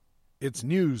It's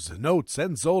news, notes,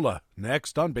 and Zola,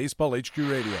 next on Baseball HQ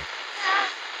Radio.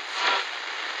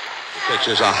 Pitch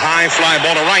is a high fly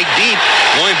ball to right deep.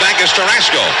 Going back is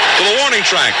Tarasco to the warning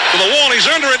track, to the wall. He's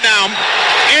under it now.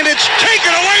 And it's taken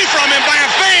away from him by a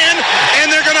fan, and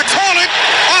they're going to call it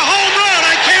a home run.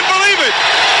 I can't believe it.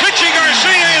 Richie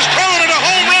Garcia is calling it a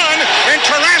home run, and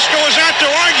Tarasco is out to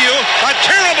argue. A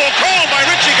terrible call by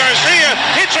Richie Garcia.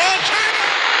 It's all time.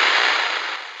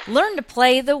 Learn to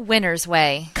play the winner's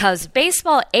way, because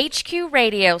Baseball HQ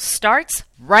Radio starts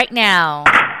right now.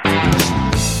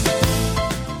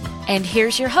 And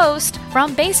here's your host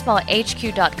from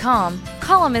BaseballHQ.com,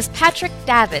 columnist Patrick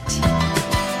Davitt.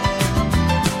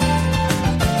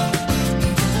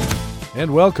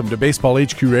 And welcome to Baseball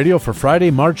HQ Radio for Friday,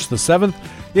 March the 7th.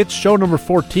 It's show number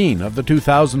 14 of the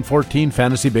 2014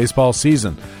 fantasy baseball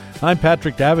season. I'm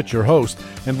Patrick Davitt, your host,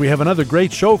 and we have another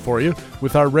great show for you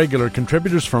with our regular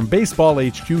contributors from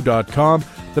BaseballHQ.com,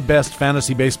 the best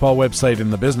fantasy baseball website in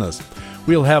the business.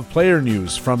 We'll have player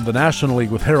news from the National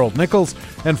League with Harold Nichols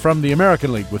and from the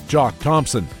American League with Jock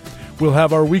Thompson. We'll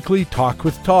have our weekly Talk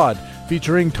with Todd,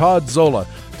 featuring Todd Zola,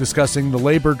 discussing the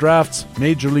labor drafts,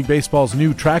 Major League Baseball's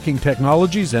new tracking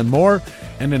technologies, and more.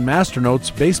 And in Master Notes,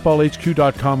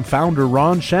 BaseballHQ.com founder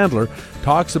Ron Chandler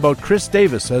talks about Chris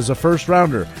Davis as a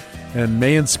first-rounder and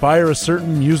may inspire a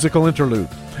certain musical interlude.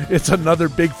 It's another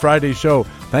big Friday show.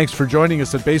 Thanks for joining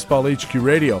us at Baseball HQ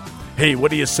Radio. Hey, what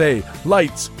do you say?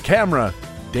 Lights, camera,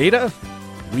 data?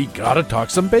 We gotta talk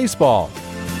some baseball.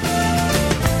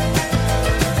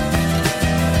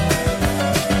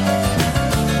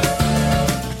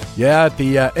 Yeah, at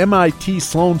the MIT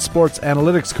Sloan Sports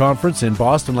Analytics Conference in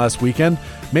Boston last weekend,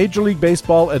 Major League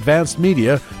Baseball Advanced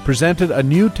Media presented a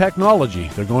new technology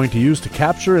they're going to use to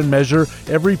capture and measure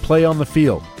every play on the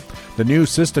field. The new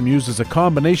system uses a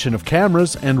combination of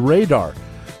cameras and radar.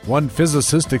 One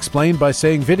physicist explained by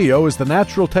saying video is the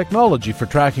natural technology for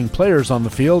tracking players on the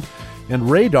field,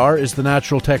 and radar is the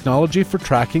natural technology for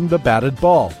tracking the batted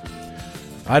ball.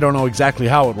 I don't know exactly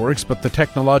how it works, but the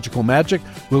technological magic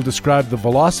will describe the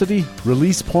velocity,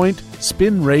 release point,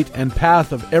 spin rate, and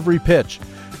path of every pitch.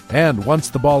 And once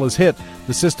the ball is hit,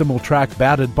 the system will track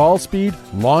batted ball speed,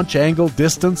 launch angle,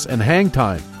 distance, and hang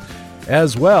time.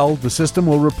 As well, the system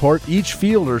will report each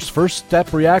fielder's first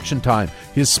step reaction time,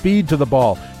 his speed to the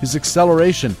ball, his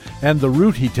acceleration, and the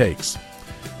route he takes.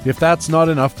 If that's not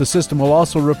enough, the system will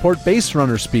also report base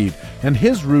runner speed and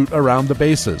his route around the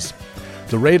bases.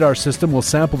 The radar system will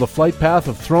sample the flight path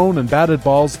of thrown and batted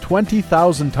balls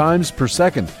 20,000 times per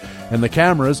second, and the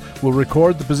cameras will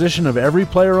record the position of every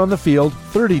player on the field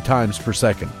 30 times per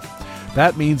second.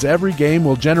 That means every game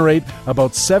will generate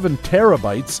about 7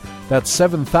 terabytes, that's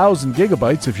 7,000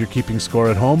 gigabytes if you're keeping score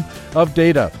at home, of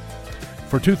data.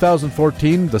 For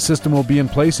 2014, the system will be in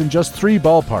place in just 3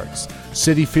 ballparks: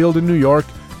 Citi Field in New York,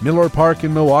 Miller Park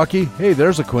in Milwaukee, hey,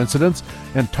 there's a coincidence,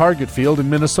 and Target Field in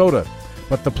Minnesota.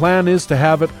 But the plan is to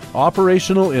have it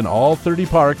operational in all 30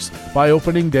 parks by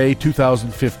opening day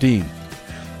 2015.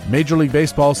 Major League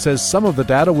Baseball says some of the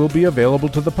data will be available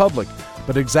to the public,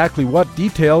 but exactly what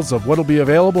details of what will be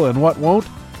available and what won't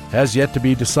has yet to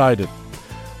be decided.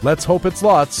 Let's hope it's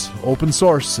lots. Open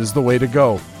source is the way to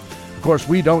go. Of course,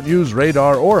 we don't use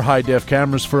radar or high-def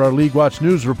cameras for our League Watch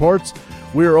news reports.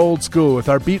 We're old school with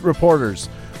our beat reporters.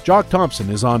 Jock Thompson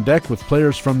is on deck with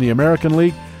players from the American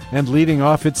League, and leading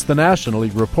off, it's the National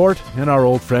League report and our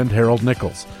old friend Harold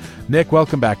Nichols. Nick,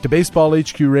 welcome back to Baseball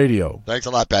HQ Radio. Thanks a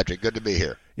lot, Patrick. Good to be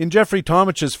here. In Jeffrey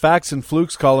Tomich's Facts and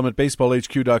Flukes column at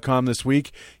BaseballHQ.com this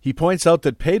week, he points out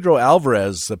that Pedro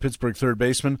Alvarez, a Pittsburgh third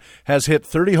baseman, has hit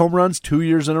 30 home runs 2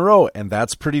 years in a row, and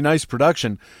that's pretty nice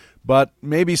production. But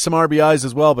maybe some RBIs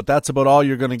as well, but that's about all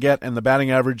you're going to get, and the batting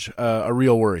average, a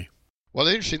real worry. Well,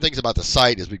 the interesting things about the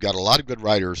site is we've got a lot of good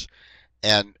writers,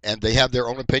 and they have their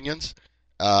own opinions.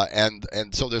 And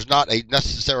so there's not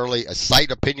necessarily a site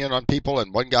opinion on people,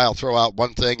 and one guy will throw out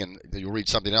one thing and you'll read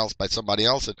something else by somebody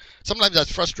else, and sometimes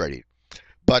that's frustrating.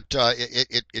 But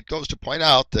it goes to point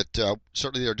out that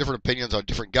certainly there are different opinions on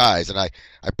different guys, and I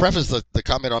preface the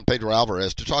comment on Pedro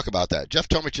Alvarez to talk about that. Jeff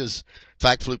Tomich's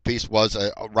Fact Fluke piece was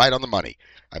right on the money.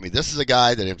 I mean, this is a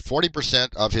guy that in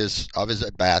 40% of his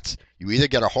at-bats, you either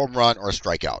get a home run or a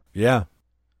strikeout. Yeah.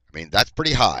 I mean, that's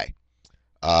pretty high.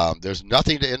 There's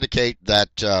nothing to indicate that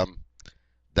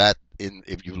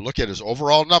if you look at his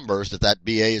overall numbers, that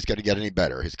BA is going to get any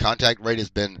better. His contact rate has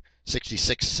been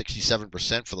 66,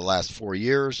 67% for the last 4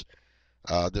 years.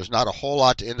 There's not a whole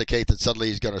lot to indicate that suddenly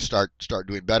he's going to start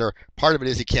doing better. Part of it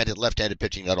is he can't hit left-handed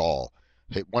pitching at all.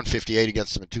 Hit 158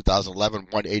 against him in 2011,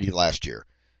 180 last year,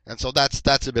 and so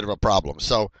that's a bit of a problem.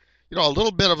 So, a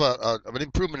little bit of an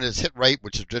improvement in his hit rate,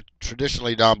 which is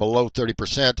traditionally down below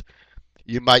 30%.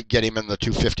 you might get him in the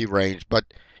 250 range. But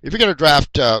if you're going to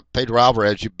draft Pedro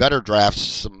Alvarez, you better draft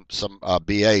some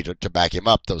BA to back him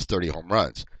up those 30 home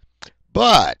runs.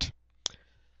 But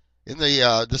in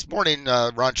the this morning,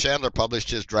 Ron Chandler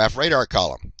published his draft radar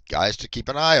column, guys to keep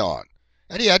an eye on,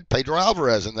 and he had Pedro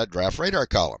Alvarez in that draft radar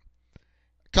column.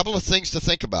 A couple of things to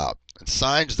think about, and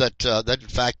signs that in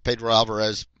fact Pedro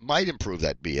Alvarez might improve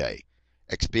that BA.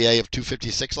 XBA of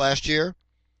 256 last year.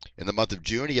 In the month of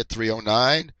June, he hit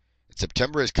 309. In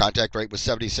September, his contact rate was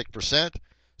 76%.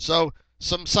 So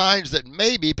some signs that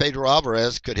maybe Pedro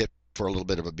Alvarez could hit for a little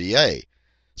bit of a BA.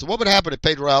 So what would happen if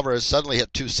Pedro Alvarez suddenly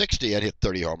hit 260 and hit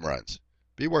 30 home runs?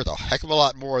 Be worth a heck of a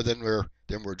lot more than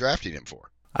we're drafting him for.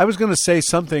 I was going to say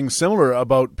something similar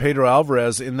about Pedro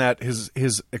Alvarez in that his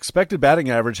expected batting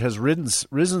average has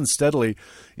risen steadily.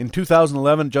 In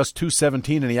 2011, just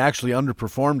 217, and he actually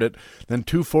underperformed it. Then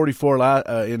 244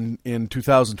 in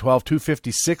 2012,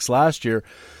 256 last year.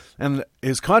 And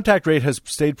his contact rate has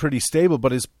stayed pretty stable,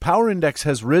 but his power index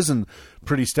has risen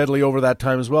pretty steadily over that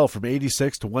time as well, from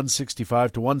 86 to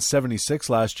 165 to 176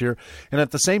 last year. And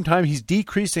at the same time, he's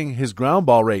decreasing his ground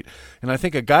ball rate. And I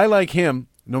think a guy like him,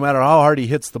 no matter how hard he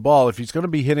hits the ball, if he's going to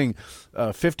be hitting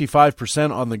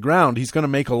 55% on the ground, he's going to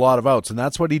make a lot of outs. And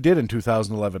that's what he did in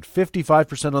 2011.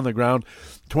 55% on the ground,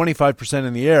 25%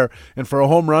 in the air. And for a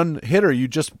home run hitter, you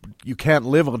can't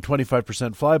live on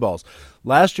 25% fly balls.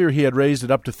 Last year, he had raised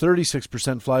it up to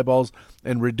 36% fly balls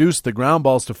and reduced the ground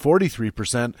balls to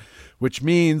 43%, which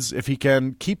means if he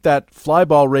can keep that fly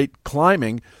ball rate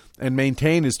climbing and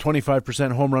maintain his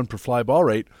 25% home run per fly ball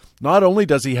rate, not only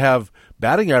does he have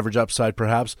batting average upside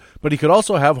perhaps, but he could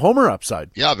also have homer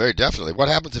upside. Yeah, very definitely. What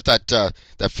happens if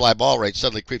that fly ball rate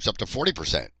suddenly creeps up to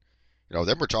 40%?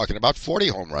 Then we're talking about 40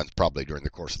 home runs probably during the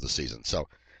course of the season. So,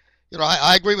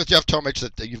 I agree with Jeff Tomich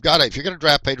that if you're going to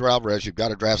draft Pedro Alvarez, you've got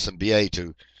to draft some BA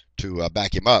to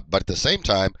back him up. But at the same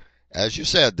time, as you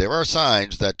said, there are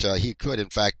signs that he could, in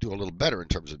fact, do a little better in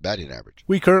terms of batting average.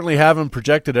 We currently have him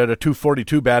projected at a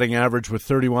 242 batting average with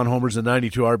 31 homers and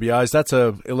 92 RBIs. That's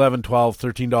a $11, $12,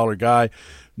 $13 guy.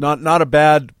 Not a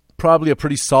bad, probably a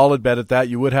pretty solid bet at that.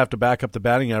 You would have to back up the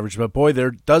batting average. But, boy,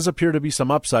 there does appear to be some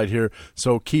upside here,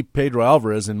 so keep Pedro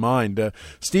Alvarez in mind.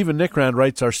 Stephen Nickrand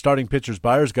writes our Starting Pitchers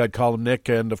Buyer's Guide column, Nick,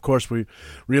 and, of course, we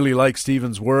really like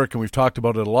Stephen's work, and we've talked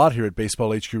about it a lot here at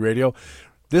Baseball HQ Radio.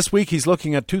 This week he's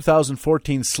looking at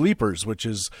 2014 sleepers, which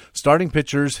is starting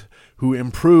pitchers who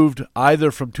improved either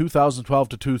from 2012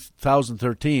 to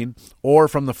 2013 or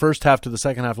from the first half to the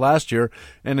second half last year,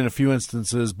 and in a few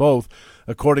instances both,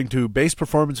 according to base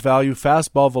performance value,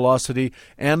 fastball velocity,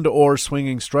 and or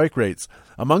swinging strike rates.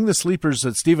 Among the sleepers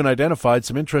that Stephen identified,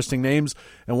 some interesting names,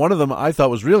 and one of them I thought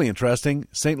was really interesting,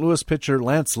 St. Louis pitcher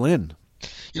Lance Lynn.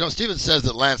 Steven says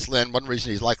that Lance Lynn, one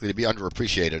reason he's likely to be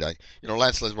underappreciated.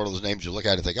 Lance Lynn's one of those names you look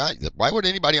at and think, why would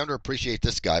anybody underappreciate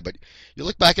this guy? But you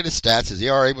look back at his stats, his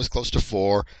ERA was close to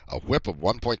 4, a whip of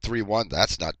 1.31,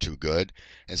 that's not too good.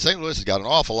 And St. Louis has got an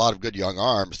awful lot of good young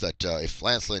arms that if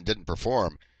Lance Lynn didn't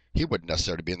perform, he wouldn't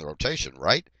necessarily be in the rotation,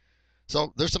 right?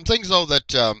 So there's some things, though,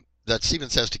 that Stephen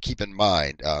says to keep in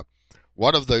mind.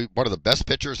 One of the best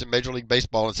pitchers in Major League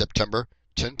Baseball in September,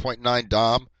 10.9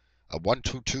 DOM, a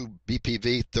 122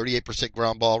 BPV, 38%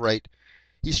 ground ball rate.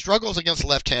 He struggles against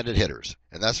left-handed hitters,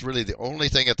 and that's really the only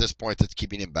thing at this point that's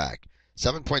keeping him back.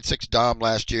 7.6 DOM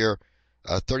last year,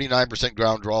 a 39%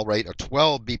 ground draw rate, a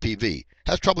 12 BPV.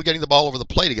 Has trouble getting the ball over the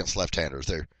plate against left-handers.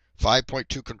 They're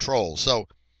 5.2 control. So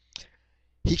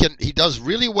he does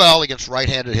really well against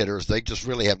right-handed hitters. They just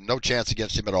really have no chance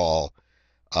against him at all.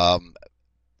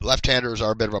 Left-handers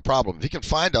are a bit of a problem. If he can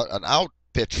find an out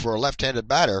pitch for a left-handed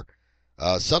batter,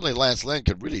 suddenly Lance Lynn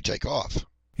could really take off.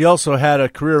 He also had a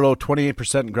career-low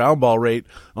 28% ground ball rate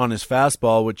on his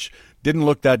fastball, which didn't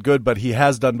look that good, but he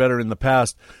has done better in the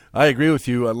past. I agree with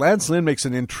you. Lance Lynn makes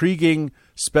an intriguing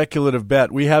speculative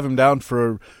bet. We have him down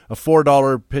for a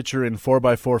 $4 pitcher in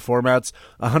 4x4 formats.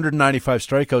 195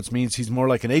 strikeouts means he's more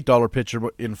like an $8 pitcher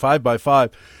in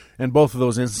 5x5, and both of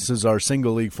those instances are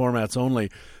single-league formats only.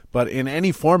 But in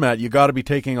any format, you got to be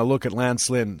taking a look at Lance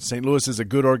Lynn. St. Louis is a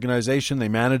good organization. They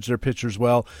manage their pitchers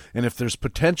well. And if there's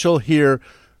potential here,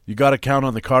 you got to count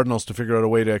on the Cardinals to figure out a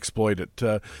way to exploit it.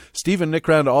 Stephen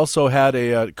Nickrand also had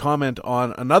a comment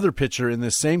on another pitcher in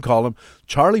this same column,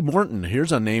 Charlie Morton.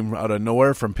 Here's a name out of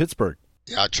nowhere from Pittsburgh.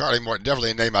 Yeah, Charlie Morton,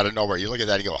 definitely a name out of nowhere. You look at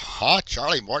that and you go,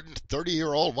 Charlie Morton,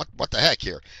 30-year-old? What the heck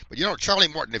here? But Charlie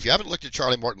Morton, if you haven't looked at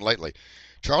Charlie Morton lately,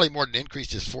 Charlie Morton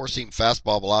increased his four-seam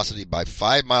fastball velocity by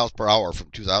 5 miles per hour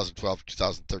from 2012 to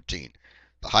 2013,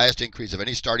 the highest increase of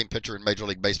any starting pitcher in Major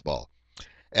League Baseball.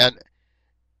 And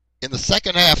in the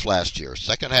second half last year,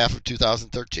 second half of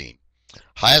 2013,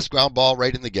 highest ground ball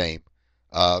rate in the game,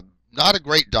 not a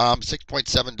great Dom,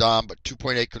 6.7 Dom, but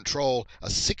 2.8 control, a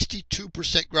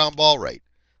 62% ground ball rate.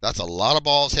 That's a lot of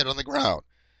balls hit on the ground.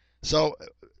 So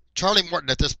Charlie Morton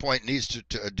at this point needs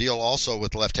to deal also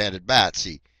with left-handed bats.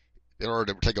 In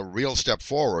order to take a real step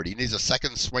forward, he needs a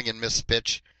second swing and miss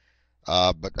pitch,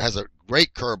 but has a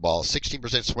great curveball,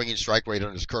 16% swinging strike rate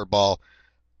on his curveball,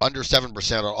 under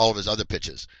 7% on all of his other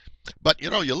pitches. But, you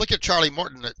look at Charlie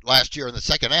Morton last year in the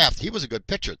second half, he was a good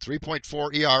pitcher,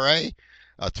 3.4 ERA,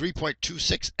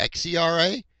 3.26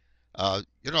 xERA.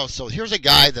 So here's a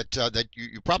guy that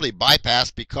you probably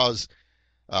bypass because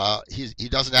he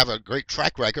doesn't have a great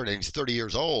track record and he's 30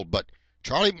 years old, but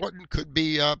Charlie Morton could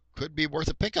be worth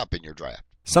a pickup in your draft.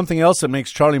 Something else that makes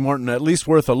Charlie Morton at least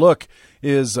worth a look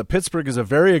is Pittsburgh is a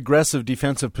very aggressive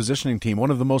defensive positioning team,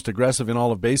 one of the most aggressive in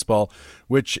all of baseball,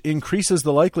 which increases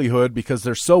the likelihood because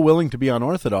they're so willing to be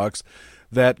unorthodox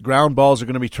that ground balls are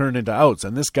going to be turned into outs.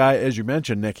 And this guy, as you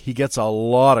mentioned, Nick, he gets a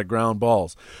lot of ground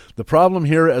balls. The problem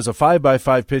here as a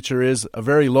 5x5 pitcher is a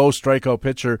very low strikeout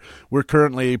pitcher. We're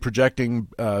currently projecting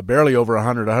barely over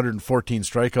 114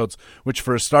 strikeouts, which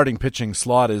for a starting pitching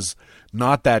slot is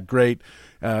not that great.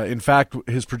 In fact,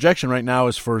 his projection right now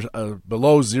is for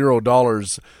below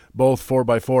 $0, both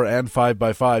 4x4 and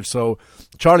 5x5. So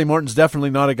Charlie Morton's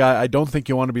definitely not a guy I don't think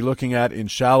you want to be looking at in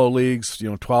shallow leagues,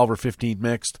 12 or 15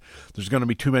 mixed. There's going to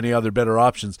be too many other better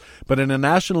options. But in a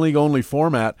National League only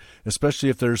format, especially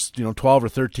if there's 12 or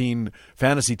 13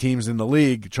 fantasy teams in the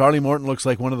league, Charlie Morton looks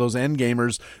like one of those end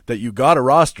gamers that you got to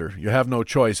roster. You have no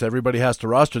choice. Everybody has to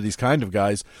roster these kind of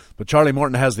guys. But Charlie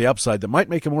Morton has the upside that might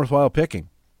make him worthwhile picking.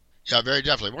 Yeah, very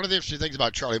definitely. One of the interesting things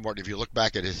about Charlie Morton, if you look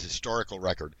back at his historical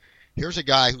record, here's a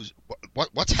guy who's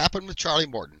what's happened with Charlie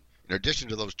Morton. In addition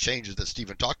to those changes that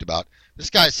Stephen talked about,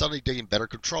 this guy is suddenly getting better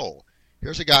control.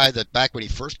 Here's a guy that back when he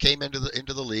first came into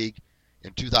the league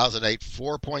in 2008,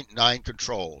 4.9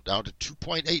 control, down to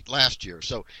 2.8 last year.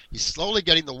 So he's slowly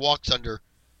getting the walks under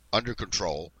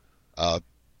control,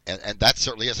 and that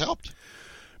certainly has helped.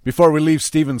 Before we leave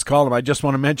Steven's column, I just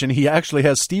want to mention he actually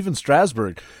has Steven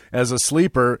Strasburg as a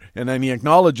sleeper, and then he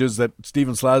acknowledges that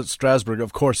Steven Strasburg,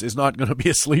 of course, is not going to be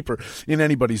a sleeper in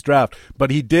anybody's draft,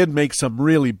 but he did make some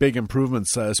really big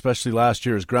improvements, especially last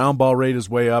year. His ground ball rate is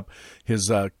way up. His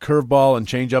curveball and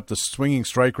changeup, the swinging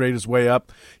strike rate is way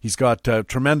up. He's got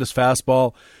tremendous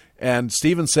fastball. And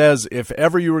Steven says if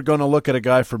ever you were going to look at a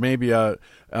guy for maybe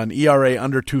an ERA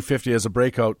under 250 as a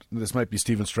breakout, this might be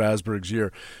Steven Strasburg's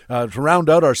year. To round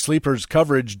out our sleepers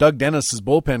coverage, Doug Dennis's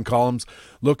bullpen columns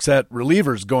looks at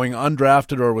relievers going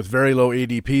undrafted or with very low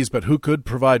ADPs, but who could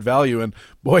provide value. And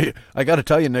boy, I got to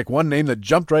tell you, Nick, one name that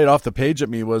jumped right off the page at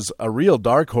me was a real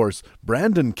dark horse,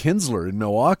 Brandon Kinsler in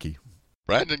Milwaukee.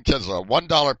 Brandon Kinsler, a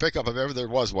 $1 pickup if ever there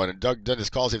was one, and Doug Dennis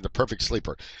calls him the perfect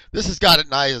sleeper. This has got it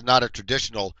now is not a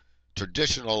traditional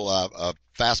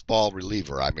fastball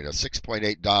reliever. I mean, a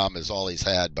 6.8 Dom is all he's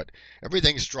had, but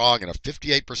everything's strong and a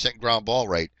 58% ground ball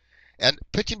rate. And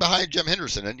pitching behind Jim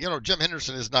Henderson, and Jim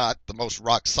Henderson is not the most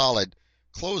rock solid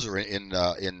closer in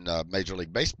Major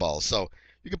League Baseball. So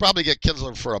you could probably get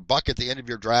Kinsler for $1 at the end of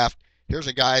your draft. Here's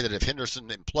a guy that if Henderson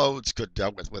implodes, could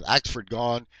with Axford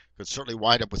gone, could certainly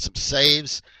wind up with some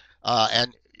saves.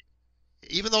 And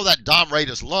even though that Dom rate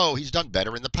is low, he's done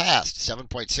better in the past.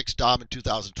 7.6 Dom in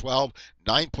 2012,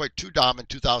 9.2 Dom in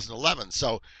 2011.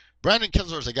 So Brandon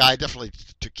Kinsler is a guy definitely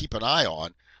to keep an eye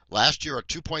on. Last year, a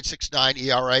 2.69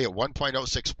 ERA, a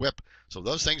 1.06 WHIP. So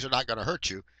those things are not going to hurt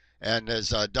you. And as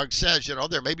Doug says,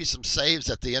 there may be some saves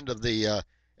at the end of the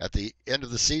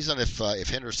season if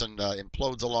Henderson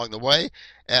implodes along the way.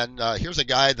 And here's a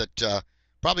guy that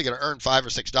probably going to earn $5 or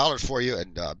 $6 for you,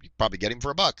 and you probably get him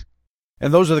for $1.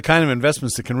 And those are the kind of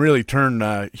investments that can really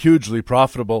turn hugely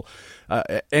profitable.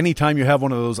 Anytime you have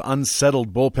one of those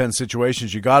unsettled bullpen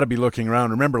situations, you got to be looking around.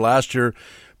 Remember last year,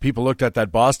 people looked at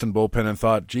that Boston bullpen and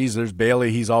thought, geez, there's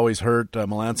Bailey. He's always hurt.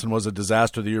 Melanson was a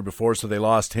disaster the year before, so they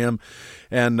lost him.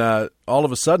 And all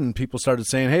of a sudden, people started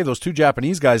saying, hey, those two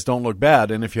Japanese guys don't look bad.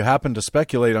 And if you happen to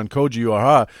speculate on Koji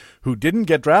Uehara, who didn't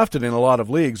get drafted in a lot of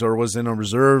leagues or was in a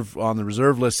reserve on the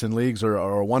reserve list in leagues or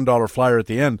a $1 flyer at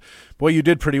the end, boy, you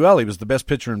did pretty well. He was the best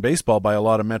pitcher in baseball by a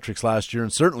lot of metrics last year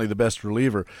and certainly the best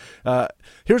reliever.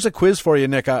 Here's a quiz for you,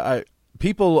 Nick.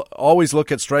 People always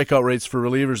look at strikeout rates for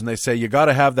relievers and they say you got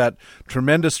to have that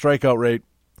tremendous strikeout rate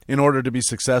in order to be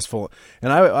successful.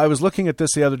 And I was looking at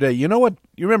this the other day. You know what?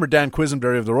 You remember Dan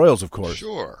Quisenberry of the Royals, of course.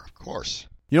 Sure, of course.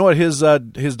 You know what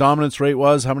his dominance rate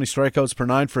was? How many strikeouts per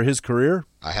nine for his career?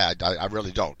 I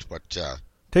really don't, but...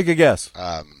 Take a guess.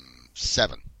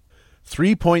 7.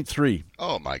 3.3.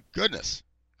 Oh, my goodness.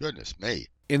 Goodness me.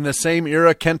 In the same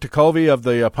era, Kent Tekulve of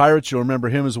the Pirates, you'll remember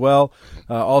him as well.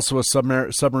 Also a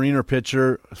submariner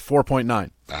pitcher,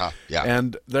 4.9. Yeah.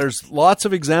 And there's lots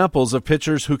of examples of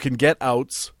pitchers who can get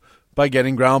outs by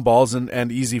getting ground balls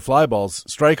and easy fly balls.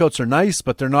 Strikeouts are nice,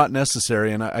 but they're not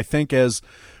necessary. And I think as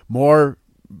more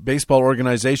baseball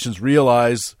organizations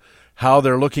realize how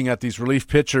they're looking at these relief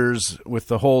pitchers with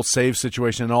the whole save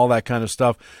situation and all that kind of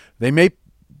stuff, they may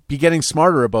be getting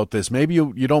smarter about this. Maybe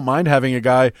you don't mind having a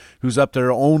guy who's up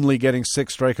there only getting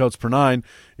 6 strikeouts per 9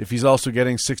 if he's also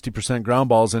getting 60% ground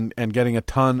balls and getting a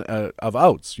ton of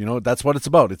outs. That's what it's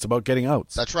about. It's about getting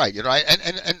outs. That's right.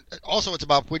 And also it's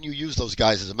about when you use those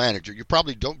guys as a manager. You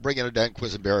probably don't bring in a Dan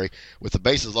Quisenberry with the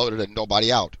bases loaded and nobody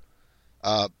out.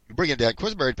 You bring in Dan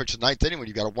Quisenberry to pitch the 9th inning when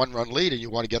you've got a 1-run lead and you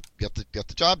want to get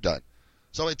the job done.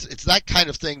 So it's that kind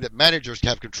of thing that managers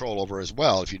have control over as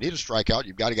well. If you need a strikeout,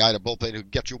 you've got a guy in a bullpen who can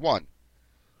get you one.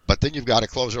 But then you've got a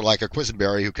closer like a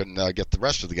Quisenberry who can get the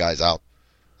rest of the guys out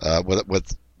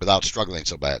without struggling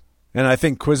so bad. And I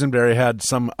think Quisenberry had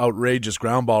some outrageous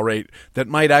ground ball rate that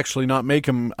might actually not make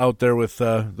him out there with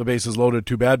the bases loaded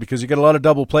too bad, because you get a lot of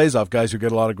double plays off guys who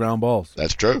get a lot of ground balls.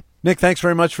 That's true. Nick, thanks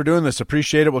very much for doing this.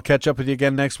 Appreciate it. We'll catch up with you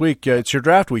again next week. It's your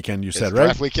draft weekend, you said, right?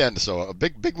 Draft weekend, so a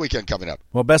big weekend coming up.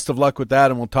 Well, best of luck with that,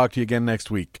 and we'll talk to you again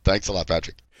next week. Thanks a lot,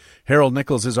 Patrick. Harold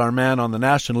Nichols is our man on the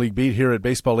National League beat here at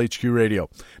BaseballHQ Radio.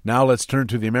 Now let's turn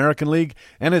to the American League,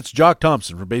 and it's Jock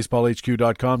Thompson from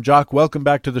BaseballHQ.com. Jock, welcome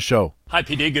back to the show. Hi,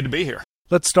 PD. Good to be here.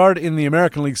 Let's start in the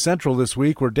American League Central this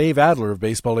week, where Dave Adler of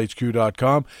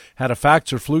BaseballHQ.com had a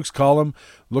Facts or Flukes column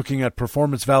looking at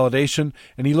performance validation,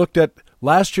 and he looked at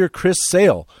last year Chris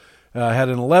Sale. Had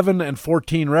an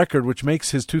 11-14 record, which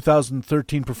makes his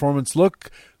 2013 performance look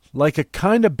like a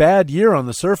kind of bad year on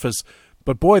the surface.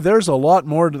 But boy, there's a lot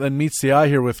more than meets the eye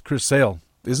here with Chris Sale,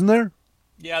 isn't there?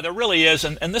 Yeah, there really is,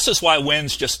 and this is why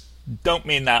wins just don't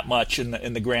mean that much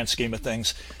in the grand scheme of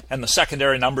things. And the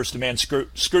secondary numbers demand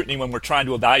scrutiny when we're trying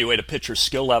to evaluate a pitcher's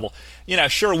skill level.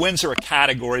 Sure, wins are a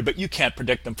category, but you can't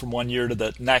predict them from one year to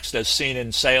the next, as seen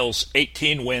in Sale's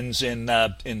 18 wins in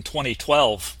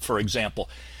 2012, for example.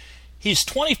 He's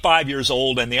 25 years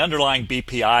old, and the underlying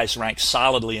BPIs rank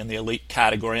solidly in the elite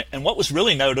category. And what was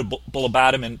really notable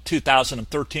about him in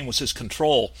 2013 was his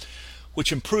control,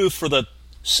 which improved for the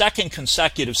second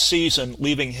consecutive season,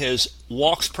 leaving his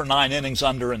walks per 9 innings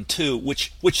under in 2,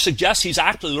 which suggests he's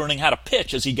actually learning how to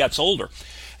pitch as he gets older.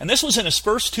 And this was in his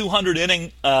first 200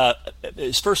 innings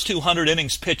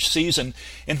pitched season,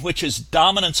 in which his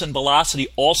dominance and velocity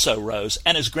also rose,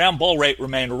 and his ground ball rate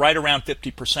remained right around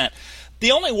 50%.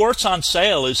 The only warts on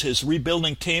Sale is his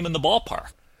rebuilding team in the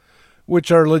ballpark, which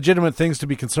are legitimate things to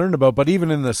be concerned about. But even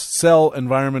in the cell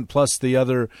environment, plus the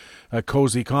other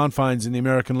cozy confines in the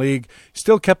American League,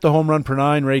 still kept the home run per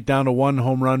 9 rate down to 1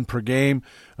 home run per game.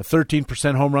 A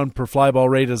 13% home run per fly ball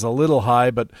rate is a little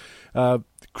high, but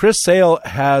Chris Sale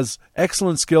has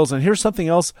excellent skills. And here's something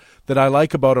else that I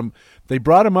like about him. They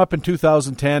brought him up in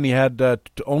 2010. He had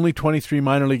only 23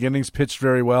 minor league innings, pitched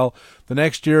very well. The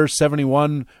next year,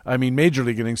 major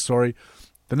league innings, sorry.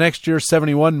 The next year,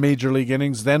 71 major league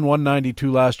innings, then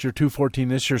 192 last year, 214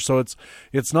 this year. So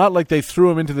it's not like they threw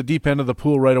him into the deep end of the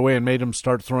pool right away and made him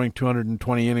start throwing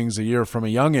 220 innings a year from a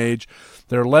young age.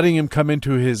 They're letting him come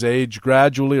into his age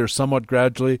gradually or somewhat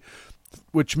gradually,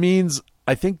 which means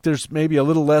I think there's maybe a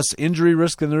little less injury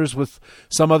risk than there is with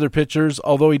some other pitchers,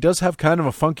 although he does have kind of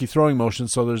a funky throwing motion,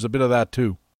 so there's a bit of that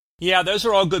too. Yeah, those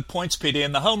are all good points, PD.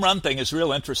 And the home run thing is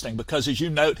real interesting because, as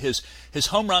you note, his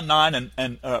home run 9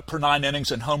 and per 9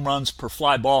 innings and home runs per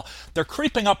fly ball, they're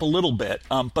creeping up a little bit,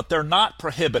 but they're not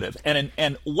prohibitive.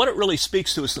 And what it really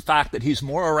speaks to is the fact that he's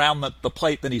more around the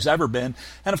plate than he's ever been,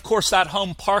 and of course that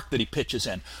home park that he pitches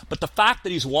in. But the fact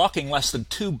that he's walking less than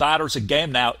 2 batters a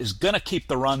game now is going to keep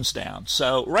the runs down.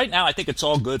 So right now, I think it's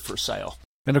all good for Sale.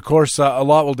 And, of course, a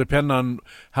lot will depend on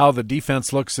how the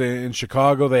defense looks in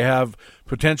Chicago. They have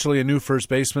potentially a new first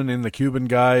baseman in the Cuban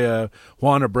guy,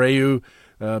 Juan Abreu.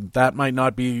 That might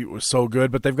not be so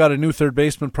good, but they've got a new third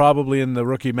baseman probably in the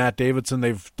rookie Matt Davidson.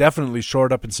 They've definitely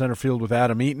shored up in center field with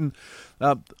Adam Eaton.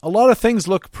 A lot of things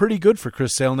look pretty good for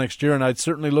Chris Sale next year, and I'd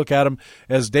certainly look at him,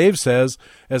 as Dave says,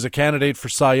 as a candidate for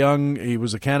Cy Young. He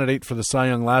was a candidate for the Cy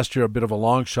Young last year, a bit of a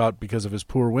long shot because of his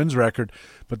poor wins record,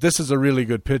 but this is a really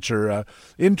good pitcher.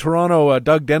 In Toronto,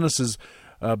 Doug Dennis's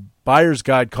Buyer's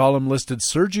Guide column listed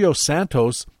Sergio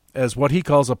Santos as what he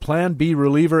calls a Plan B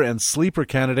reliever and sleeper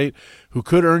candidate who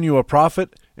could earn you a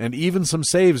profit and even some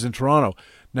saves in Toronto.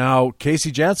 Now,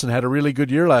 Casey Janssen had a really good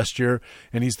year last year,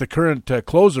 and he's the current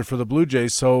closer for the Blue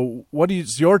Jays. So what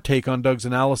is your take on Doug's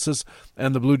analysis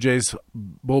and the Blue Jays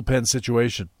bullpen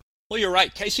situation? Well, you're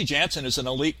right. Casey Janssen is an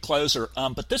elite closer,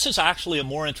 but this is actually a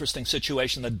more interesting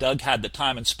situation than Doug had the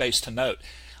time and space to note.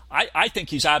 I think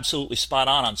he's absolutely spot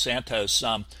on Santos.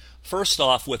 First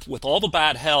off, with all the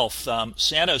bad health,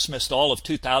 Santos missed all of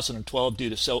 2012 due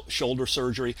to shoulder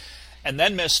surgery, and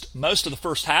then missed most of the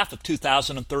first half of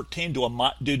 2013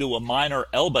 due to a minor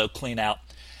elbow cleanout.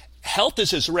 Health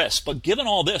is his risk, but given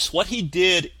all this, what he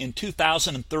did in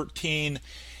 2013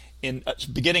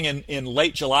 beginning in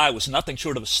late July was nothing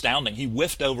short of astounding. He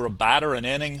whiffed over a batter an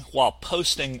inning while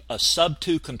posting a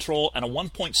sub-2 control and a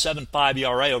 1.75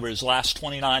 ERA over his last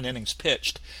 29 innings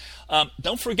pitched.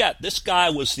 Don't forget, this guy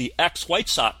was the ex-White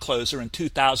Sox closer in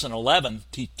 2011.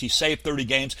 He saved 30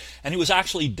 games, and he was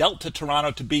actually dealt to Toronto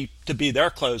to be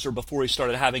their closer before he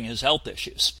started having his health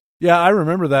issues. Yeah, I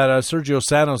remember that. Sergio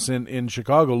Santos in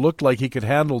Chicago looked like he could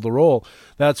handle the role,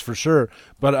 that's for sure.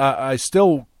 But I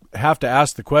still have to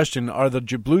ask the question, are the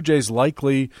Blue Jays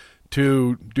likely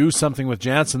to do something with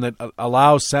Jansen that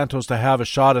allows Santos to have a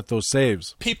shot at those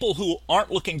saves? People who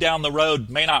aren't looking down the road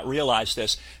may not realize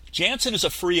this. Jansen is a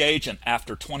free agent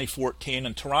after 2014,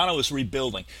 and Toronto is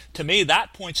rebuilding. To me,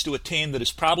 that points to a team that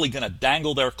is probably going to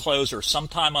dangle their closer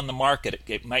sometime on the market.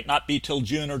 It might not be till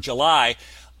June or July,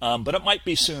 but it might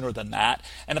be sooner than that.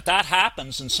 And if that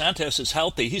happens and Santos is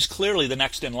healthy, he's clearly the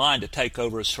next in line to take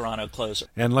over as Toronto closer.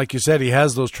 And like you said, he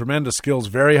has those tremendous skills,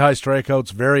 very high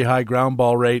strikeouts, very high ground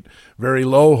ball rate, very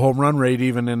low home run rate,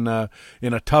 even in a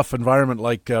tough environment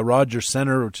like Rogers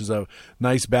Center, which is a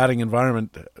nice batting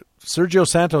environment. Sergio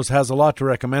Santos has a lot to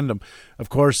recommend him. Of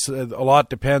course, a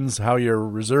lot depends how your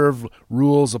reserve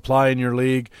rules apply in your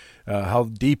league, how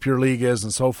deep your league is,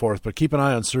 and so forth. But keep an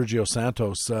eye on Sergio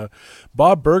Santos.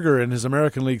 Bob Berger, in his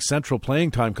American League Central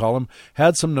Playing Time column,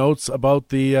 had some notes about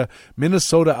the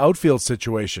Minnesota outfield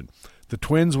situation. The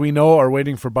Twins, we know, are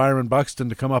waiting for Byron Buxton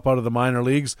to come up out of the minor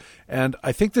leagues, and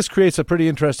I think this creates a pretty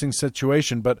interesting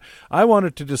situation, but I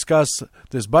wanted to discuss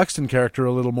this Buxton character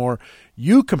a little more.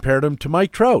 You compared him to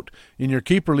Mike Trout in your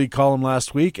Keeper League column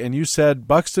last week, and you said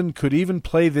Buxton could even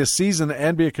play this season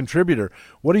and be a contributor.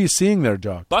 What are you seeing there,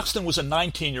 Jock? Buxton was a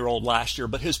 19-year-old last year,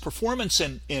 but his performance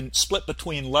in split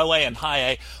between low A and high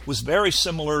A was very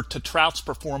similar to Trout's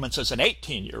performance as an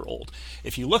 18-year-old.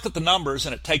 If you look at the numbers,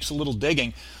 and it takes a little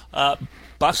digging,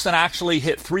 Buxton actually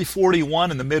hit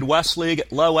 .341 in the Midwest League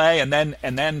at low A, and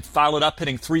then followed up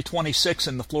hitting .326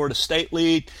 in the Florida State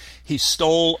League. He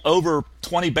stole over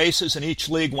 20 bases in each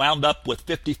league, wound up with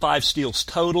 55 steals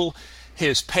total.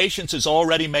 His patience is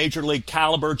already major league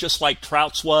caliber, just like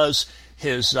Trout's was.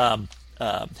 His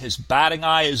batting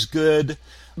eye is good.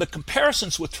 The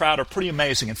comparisons with Trout are pretty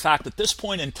amazing. In fact, at this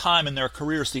point in time in their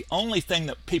careers, the only thing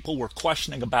that people were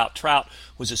questioning about Trout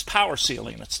was his power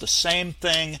ceiling. It's the same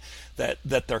thing that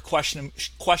they're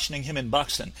questioning him in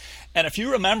Buxton. And if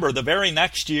you remember, the very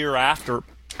next year after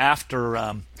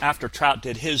Trout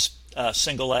did his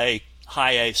single A,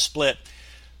 high A split,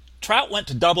 Trout went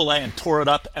to double A and tore it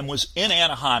up and was in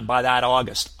Anaheim by that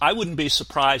August. I wouldn't be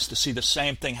surprised to see the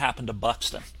same thing happen to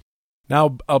Buxton.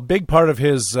 Now, a big part of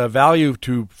his value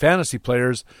to fantasy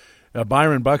players,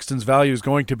 Byron Buxton's value is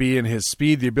going to be in his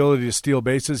speed, the ability to steal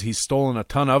bases. He's stolen a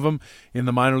ton of them in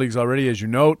the minor leagues already, as you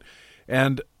note.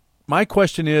 And my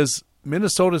question is,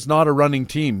 Minnesota's not a running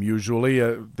team usually.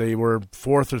 They were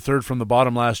fourth or third from the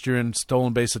bottom last year in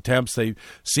stolen base attempts. They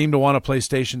seem to want to play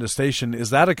station to station. Is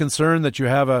that a concern that you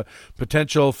have a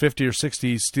potential 50 or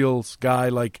 60 steals guy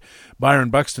like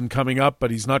Byron Buxton coming up,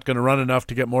 but he's not going to run enough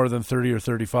to get more than 30 or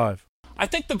 35? I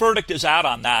think the verdict is out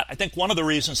on that. I think one of the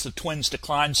reasons the Twins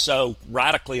declined so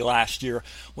radically last year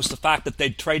was the fact that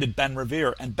they'd traded Ben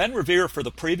Revere. And Ben Revere, for the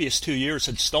previous 2 years,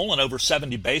 had stolen over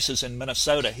 70 bases in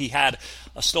Minnesota. He had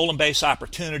a stolen base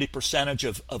opportunity percentage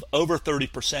of over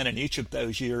 30% in each of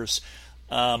those years.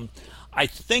 I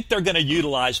think they're going to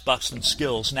utilize Buxton's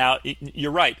skills. Now,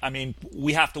 you're right. I mean,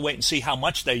 we have to wait and see how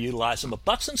much they utilize him. But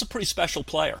Buxton's a pretty special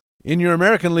player. In your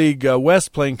American League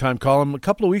West Playing Time column, a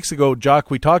couple of weeks ago,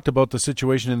 Jock, we talked about the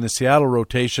situation in the Seattle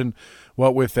rotation,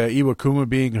 what with Iwakuma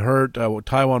being hurt,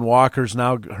 Taijuan Walker's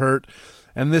now hurt.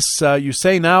 And this, you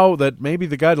say now that maybe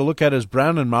the guy to look at is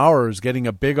Brandon Maurer is getting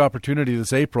a big opportunity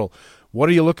this April. What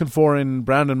are you looking for in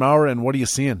Brandon Maurer, and what are you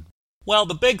seeing? Well,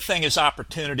 the big thing is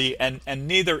opportunity, and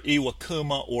neither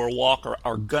Iwakuma or Walker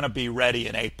are going to be ready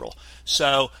in April.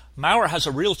 So Maurer has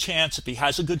a real chance, if he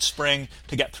has a good spring,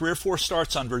 to get 3 or 4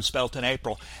 starts under his belt in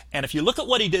April. And if you look at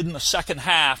what he did in the second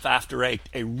half after a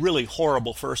really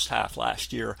horrible first half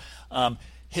last year,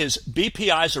 his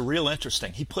BPIs are real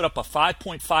interesting. He put up a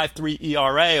 5.53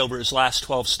 ERA over his last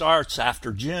 12 starts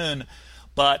after June,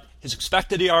 but his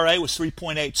expected ERA was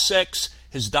 3.86.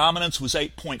 His dominance was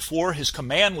 8.4. His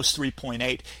command was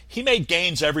 3.8. He made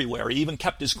gains everywhere. He even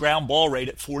kept his ground ball rate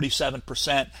at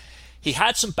 47%. He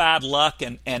had some bad luck,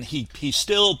 and he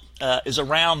still is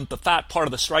around the fat part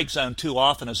of the strike zone too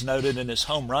often, as noted in his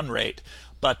home run rate.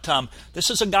 But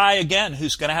this is a guy, again,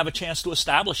 who's going to have a chance to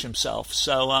establish himself.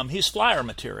 So he's flyer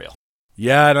material.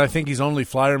 Yeah, and I think he's only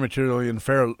flyer material in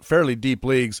fairly deep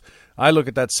leagues. I look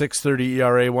at that 6.30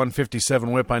 ERA,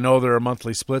 157 WHIP. I know there are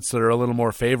monthly splits that are a little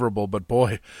more favorable, but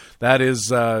boy, that is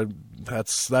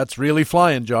that's really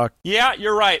flying, Jock. Yeah,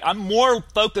 you're right. I'm more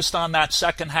focused on that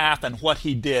second half and what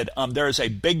he did. There is a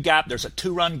big gap. There's a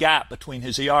 2-run gap between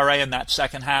his ERA in that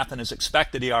second half and his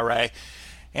expected ERA,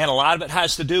 and a lot of it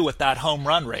has to do with that home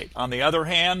run rate. On the other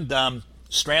hand,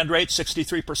 strand rate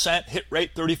 63%, hit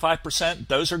rate 35%.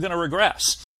 Those are going to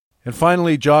regress. And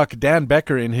finally, Jock, Dan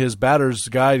Becker in his batter's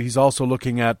guide, he's also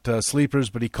looking at sleepers,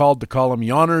 but he called the column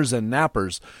yawners and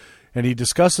nappers. And he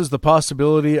discusses the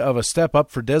possibility of a step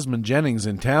up for Desmond Jennings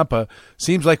in Tampa.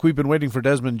 Seems like we've been waiting for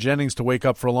Desmond Jennings to wake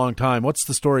up for a long time. What's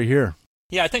the story here?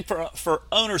 Yeah, I think for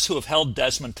owners who have held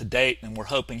Desmond to date and were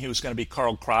hoping he was going to be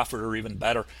Carl Crawford or even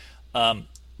better,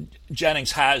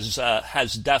 Jennings has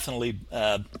definitely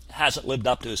hasn't lived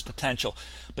up to his potential.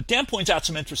 But Dan points out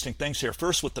some interesting things here.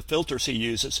 First, with the filters he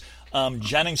uses,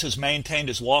 Jennings has maintained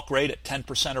his walk rate at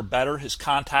 10% or better. His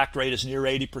contact rate is near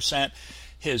 80%.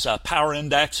 His power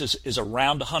index is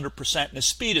around 100%, and his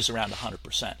speed is around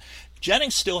 100%.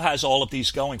 Jennings still has all of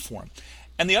these going for him.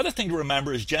 And the other thing to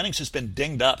remember is Jennings has been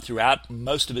dinged up throughout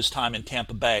most of his time in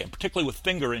Tampa Bay, and particularly with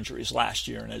finger injuries last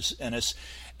year. And as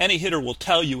any hitter will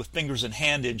tell you with fingers and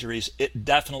hand injuries, it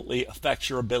definitely affects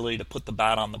your ability to put the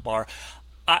bat on the bar.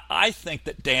 I think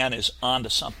that Dan is onto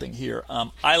something here.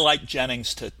 I like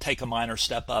Jennings to take a minor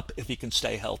step up if he can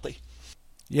stay healthy.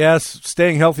 Yes,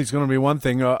 staying healthy is going to be one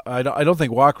thing. I don't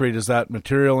think walk rate is that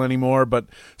material anymore, but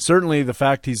certainly the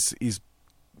fact he's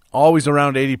always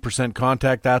around 80%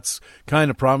 contact, that's kind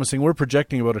of promising. We're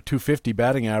projecting about a 250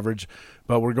 batting average,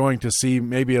 but we're going to see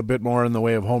maybe a bit more in the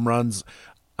way of home runs.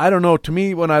 I don't know. To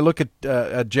me, when I look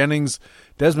at Jennings,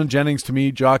 Desmond Jennings, to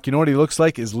me, Jock, you know what he looks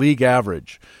like is league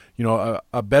average. You know,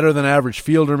 a better than average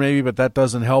fielder maybe, but that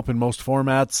doesn't help in most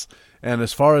formats. And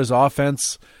as far as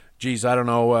offense, geez, I don't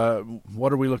know.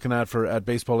 What are we looking at at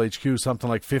Baseball HQ? Something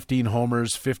like 15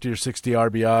 homers, 50 or 60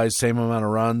 RBIs, same amount of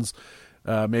runs,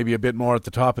 maybe a bit more at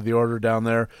the top of the order down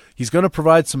there. He's going to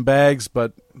provide some bags,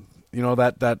 but you know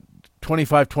that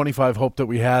 25-25 hope that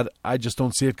we had, I just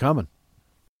don't see it coming.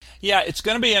 Yeah, it's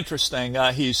going to be interesting.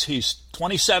 He's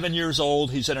 27 years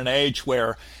old. He's at an age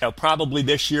where probably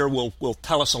this year will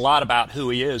tell us a lot about who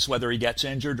he is, whether he gets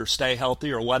injured or stay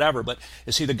healthy or whatever. But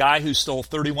is he the guy who stole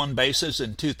 31 bases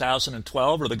in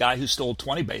 2012 or the guy who stole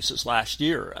 20 bases last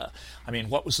year? I mean,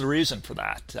 what was the reason for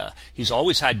that? He's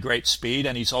always had great speed,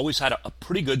 and he's always had a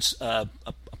pretty good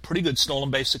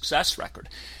stolen base success record.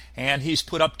 And he's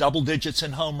put up double digits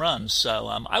in home runs. So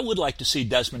I would like to see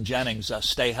Desmond Jennings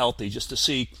stay healthy just to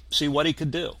see what he could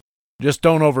do. Just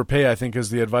don't overpay, I think,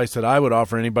 is the advice that I would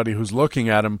offer anybody who's looking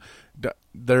at him.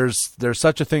 There's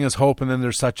such a thing as hope, and then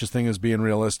there's such a thing as being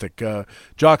realistic.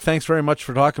 Jock, thanks very much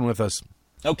for talking with us.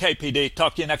 Okay, PD.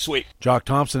 Talk to you next week. Jock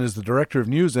Thompson is the Director of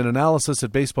News and Analysis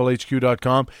at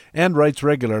BaseballHQ.com and writes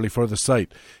regularly for the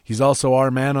site. He's also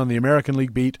our man on the American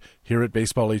League beat here at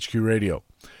Baseball HQ Radio.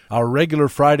 Our regular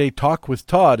Friday Talk with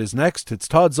Todd is next. It's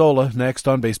Todd Zola next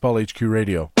on Baseball HQ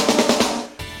Radio.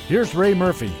 Here's Ray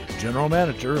Murphy, General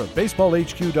Manager of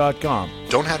BaseballHQ.com.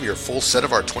 Don't have your full set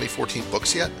of our 2014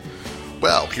 books yet?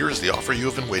 Well, here's the offer you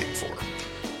have been waiting for.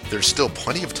 There's still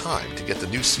plenty of time to get the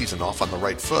new season off on the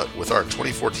right foot with our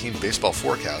 2014 Baseball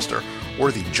Forecaster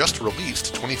or the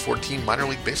just-released 2014 Minor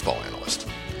League Baseball Analyst.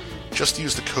 Just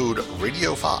use the code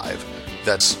RADIO5,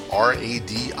 that's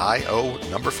RADIO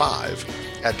number 5,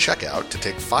 at checkout to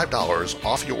take $5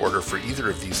 off your order for either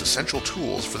of these essential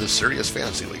tools for this serious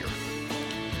fantasy leaguer.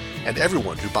 And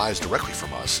everyone who buys directly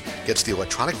from us gets the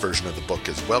electronic version of the book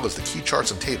as well as the key charts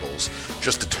and tables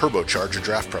just to turbocharge your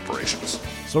draft preparations.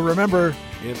 So remember,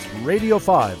 it's Radio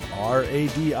 5,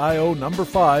 RADIO number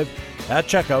 5, at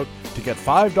checkout to get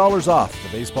 $5 off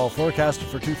the Baseball Forecaster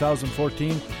for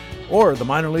 2014 or the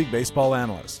Minor League Baseball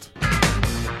Analyst.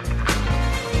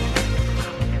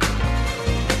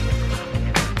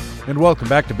 And welcome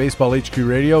back to Baseball HQ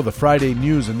Radio, the Friday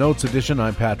News and Notes edition.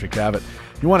 I'm Patrick Davitt.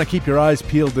 You want to keep your eyes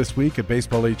peeled this week at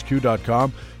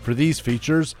BaseballHQ.com for these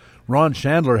features. Ron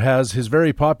Chandler has his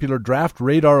very popular Draft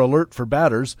Radar Alert for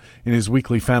batters in his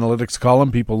weekly Fanalytics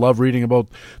column. People love reading about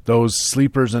those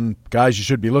sleepers and guys you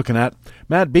should be looking at.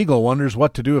 Matt Beagle wonders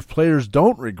what to do if players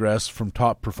don't regress from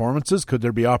top performances. Could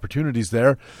there be opportunities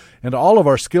there? and all of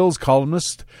our skills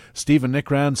columnists, Stephen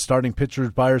Nickrand, starting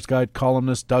pitchers, buyer's guide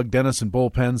columnist, Doug Dennis in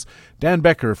bullpens, Dan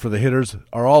Becker for the hitters,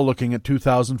 are all looking at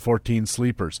 2014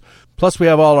 sleepers. Plus, we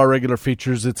have all our regular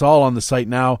features. It's all on the site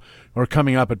now or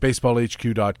coming up at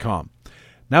BaseballHQ.com.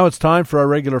 Now it's time for our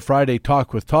regular Friday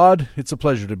Talk with Todd. It's a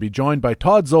pleasure to be joined by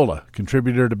Todd Zola,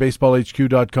 contributor to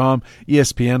BaseballHQ.com,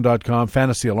 ESPN.com,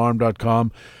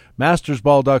 FantasyAlarm.com,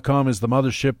 MastersBall.com is the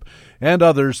mothership, and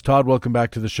others. Todd, welcome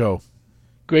back to the show.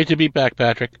 Great to be back,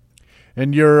 Patrick.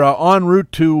 And you're en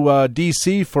route to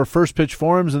D.C. for First Pitch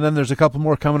Forums, and then there's a couple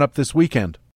more coming up this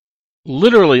weekend.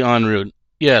 Literally en route,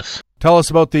 yes. Tell us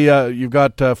about the, you've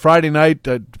got Friday night,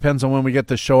 depends on when we get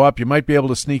the show up. You might be able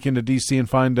to sneak into D.C. and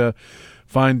find the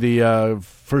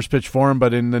First Pitch Forum,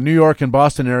 but in the New York and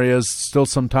Boston areas, still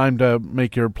some time to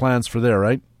make your plans for there,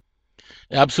 right?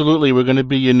 Absolutely. We're going to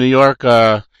be in New York,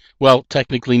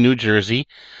 technically New Jersey,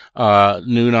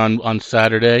 noon on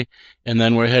Saturday, and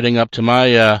then we're heading up to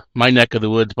my neck of the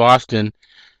woods, Boston,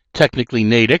 technically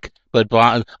Natick, but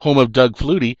home of Doug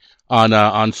Flutie,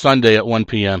 on Sunday at 1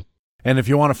 p.m. And if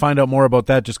you want to find out more about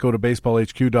that, just go to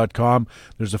BaseballHQ.com.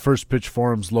 There's a First Pitch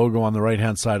Forums logo on the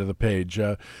right-hand side of the page.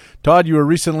 Todd, you were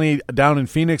recently down in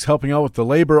Phoenix helping out with the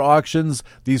labor auctions.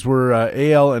 These were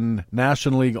AL and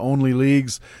National League only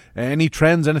leagues. Any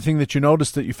trends, anything that you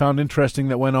noticed that you found interesting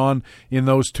that went on in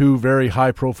those two very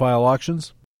high-profile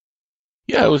auctions?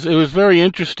 Yeah, it was very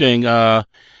interesting. I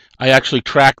actually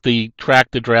tracked the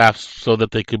drafts so that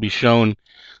they could be shown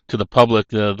to the public.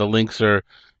 The links are...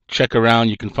 Check around.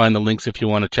 You can find the links if you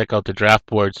want to check out the draft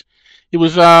boards. It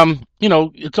was,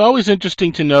 it's always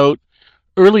interesting to note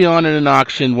early on in an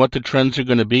auction what the trends are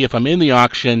going to be. If I'm in the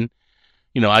auction,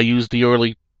 I use the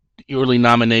early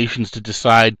nominations to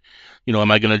decide, am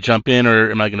I going to jump in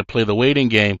or am I going to play the waiting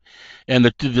game? And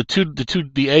the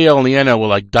AL and the NL were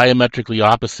like diametrically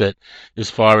opposite as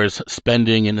far as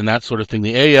spending and that sort of thing.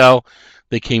 The AL,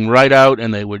 they came right out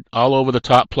and they were all over the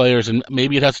top players, and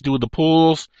maybe it has to do with the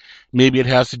pools. Maybe it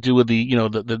has to do with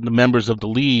the members of the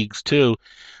leagues too,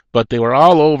 but they were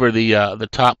all over the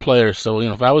top players. So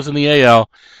if I was in the AL,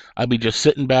 I'd be just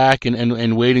sitting back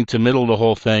and waiting to middle the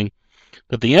whole thing.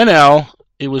 But the NL,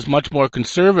 it was much more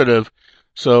conservative.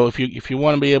 So if you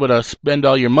want to be able to spend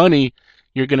all your money,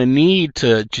 you're going to need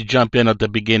to jump in at the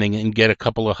beginning and get a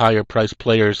couple of higher priced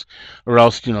players, or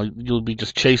else you'll be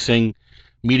just chasing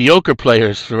mediocre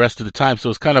players for the rest of the time. So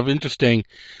it's kind of interesting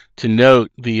to note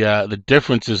the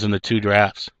differences in the two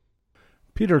drafts.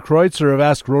 Peter Kreutzer of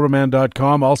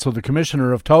AskRotoman.com, also the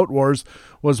commissioner of Tout Wars,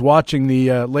 was watching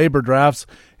the labor drafts,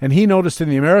 and he noticed in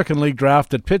the American League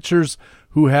draft that pitchers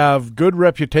who have good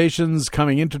reputations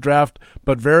coming into draft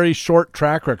but very short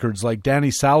track records, like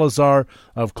Danny Salazar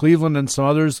of Cleveland and some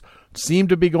others, seem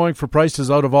to be going for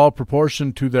prices out of all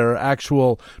proportion to their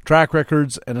actual track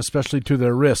records and especially to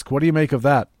their risk. What do you make of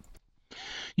that?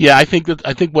 Yeah, I think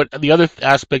what the other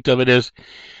aspect of it is,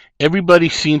 everybody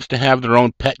seems to have their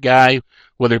own pet guy,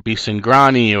 whether it be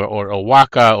Cingrani or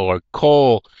Owaka or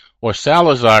Cole or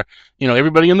Salazar.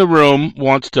 Everybody in the room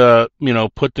wants to,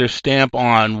 put their stamp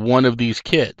on one of these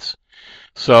kids.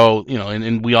 So,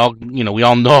 and we all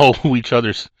know who each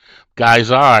other's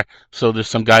guys are. So there's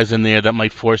some guys in there that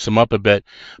might force them up a bit.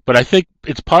 But I think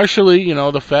it's partially,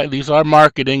 the fact these are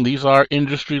marketing, these are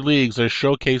industry leagues, they're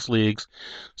showcase leagues.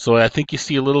 So I think you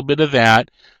see a little bit of that.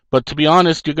 But to be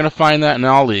honest, you're going to find that in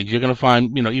all leagues. You're going to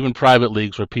find, even private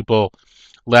leagues where people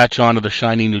latch on to the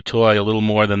shiny new toy a little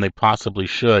more than they possibly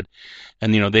should.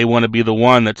 And, they want to be the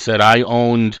one that said, I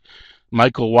owned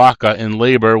Michael Wacha in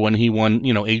labor when he won,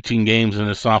 18 games in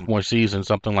his sophomore season,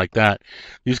 something like that.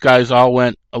 These guys all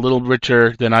went a little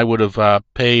richer than I would have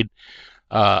paid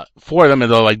for them,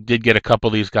 although I did get a couple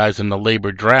of these guys in the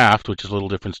labor draft, which is a little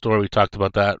different story. We talked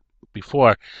about that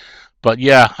before. But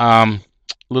yeah, a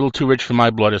little too rich for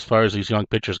my blood as far as these young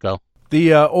pitchers go.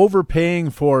 The overpaying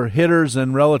for hitters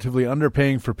and relatively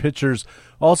underpaying for pitchers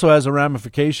also has a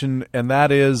ramification, and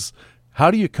that is, how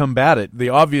do you combat it? The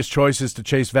obvious choice is to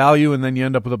chase value, and then you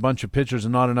end up with a bunch of pitchers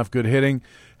and not enough good hitting.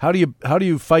 How do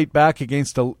you fight back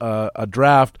against a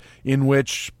draft in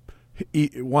which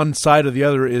one side or the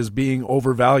other is being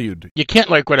overvalued? You can't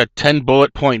write a 10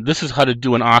 bullet point. This is how to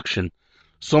do an auction.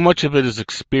 So much of it is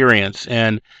experience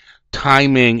and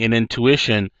timing and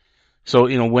intuition. So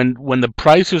when the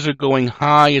prices are going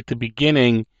high at the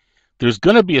beginning, there's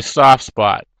going to be a soft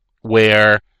spot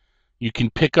where you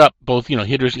can pick up both,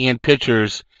 hitters and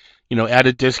pitchers, at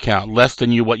a discount, less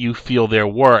than what you feel they're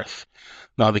worth.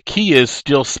 Now, the key is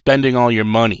still spending all your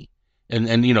money.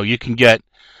 And you can get,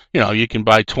 you can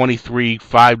buy 23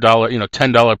 $5,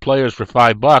 $10 players for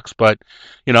 $5, but,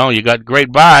 you got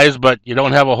great buys, but you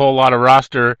don't have a whole lot of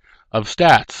roster of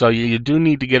stats. So you do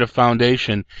need to get a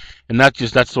foundation, and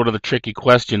that's sort of the tricky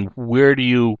question. What do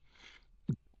you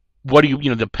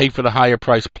to pay for the higher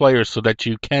priced players so that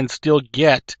you can still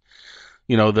get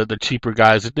the cheaper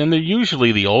guys? And they're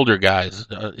usually the older guys,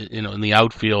 in the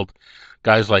outfield,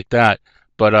 guys like that.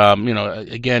 But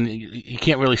again, you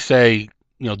can't really say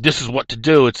this is what to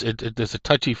do. It's a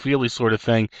touchy feely sort of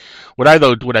thing. What I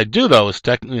do though is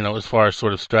as far as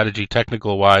sort of strategy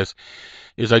technical wise,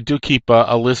 is I do keep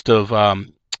a list of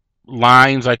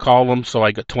lines, I call them. So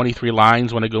I got 23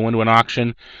 lines when I go into an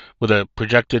auction with a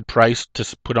projected price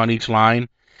to put on each line,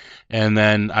 and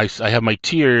then I have my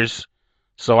tiers,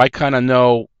 so I kind of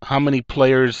know how many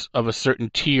players of a certain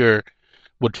tier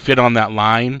would fit on that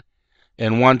line.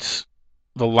 And once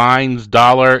the line's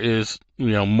dollar is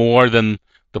more than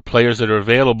the players that are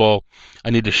available,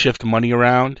 I need to shift money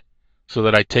around so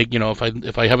that I take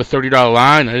if I have a $30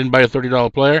 line, I didn't buy a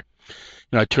 $30 player,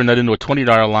 I turn that into a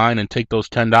 $20 line and take those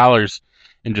 $10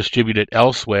 and distribute it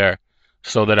elsewhere,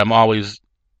 so that I'm always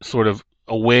sort of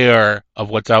aware of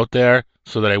what's out there,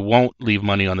 so that I won't leave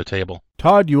money on the table.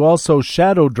 Todd, you also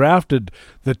shadow drafted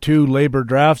the 2 labor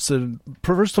drafts. And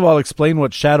first of all, explain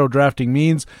what shadow drafting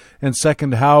means, and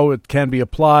second, how it can be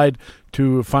applied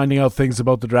to finding out things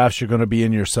about the drafts you're going to be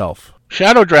in yourself.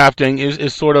 Shadow drafting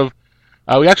is sort of,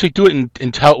 we actually do it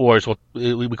in Tout Wars.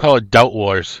 We call it Doubt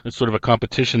Wars. It's sort of a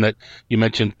competition that you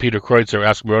mentioned Peter Kreutzer,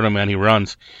 Ask Rotoman, he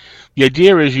runs. The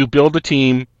idea is you build a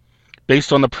team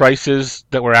based on the prices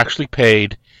that were actually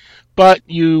paid, but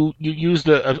you use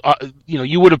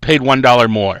you would have paid $1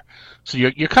 more. So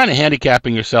you're kind of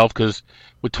handicapping yourself, because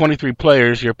with 23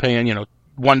 players, you're paying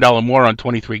 $1 more on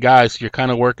 23 guys. So you're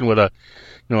kind of working with a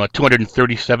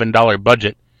 $237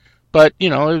 budget. But you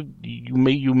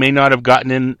may not have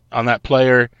gotten in on that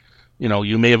player.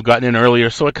 You may have gotten in earlier.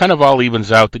 So it kind of all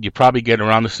evens out that you probably get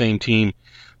around the same team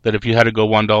that if you had to go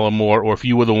 $1 more, or if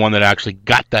you were the one that actually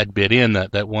got that bid in,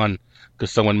 that one,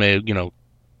 because someone may have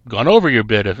gone over your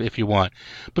bid if you want.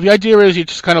 But the idea is you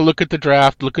just kind of look at the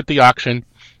draft, look at the auction,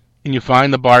 and you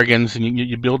find the bargains, and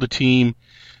you build a team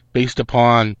based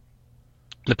upon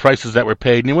the prices that were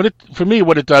paid. And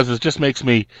what it does is just makes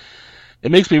me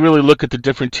really look at the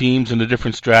different teams and the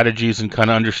different strategies and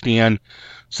kind of understand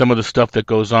some of the stuff that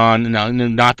goes on. Now,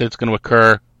 not that it's going to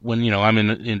occur when I'm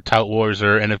in Tout Wars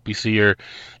or NFBC or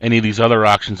any of these other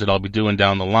auctions that I'll be doing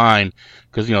down the line,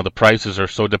 because the prices are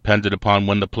so dependent upon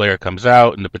when the player comes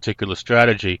out and the particular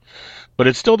strategy. But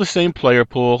it's still the same player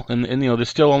pool, and there's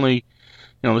still only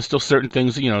there's still certain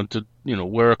things to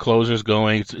where a closer's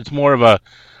going. It's more of a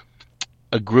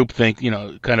group think,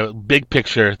 kind of big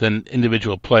picture than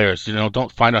individual players.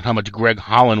 Don't find out how much Greg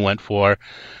Holland went for.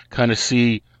 Kind of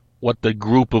see what the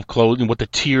group of what the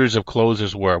tiers of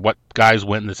closers were, what guys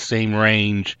went in the same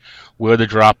range, where the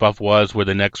drop-off was, where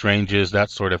the next range is,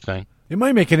 that sort of thing. It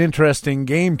might make an interesting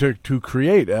game to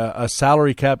create a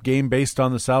salary cap game based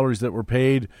on the salaries that were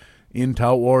paid in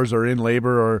Tout Wars or in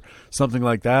Labor or something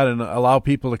like that, and allow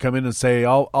people to come in and say,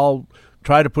 I'll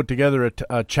try to put together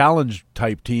a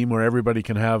challenge-type team where everybody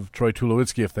can have Troy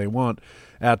Tulowitzki if they want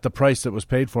at the price that was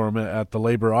paid for him at the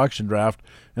Labor auction draft,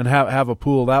 and have a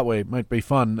pool that way. It might be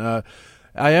fun.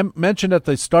 I mentioned at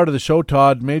the start of the show,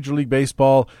 Todd, Major League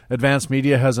Baseball Advanced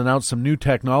Media has announced some new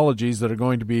technologies that are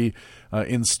going to be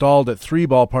installed at 3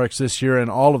 ballparks this year and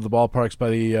all of the ballparks by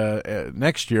the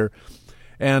next year.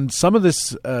 And some of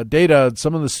this data,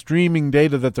 some of the streaming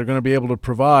data that they're going to be able to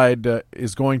provide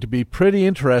is going to be pretty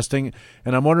interesting.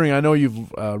 And I'm wondering, I know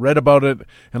you've read about it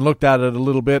and looked at it a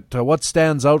little bit. What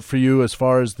stands out for you as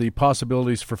far as the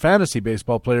possibilities for fantasy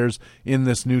baseball players in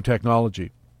this new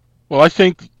technology? Well, I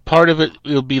think part of it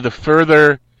will be the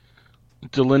further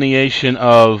delineation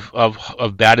of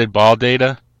batted ball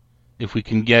data. If we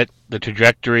can get the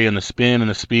trajectory and the spin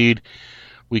and the speed,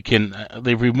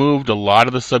 they've removed a lot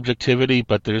of the subjectivity,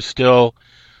 but there's still,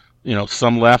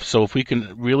 some left. So if we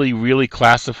can really, really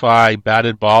classify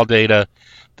batted ball data,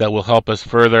 that will help us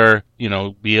further,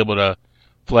 be able to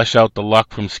flesh out the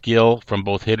luck from skill from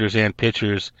both hitters and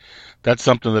pitchers. That's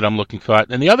something that I'm looking for.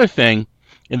 And the other thing,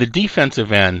 in the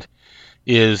defensive end,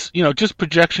 is just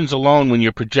projections alone. When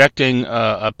you're projecting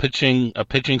a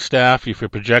pitching staff, if you're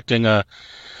projecting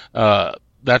that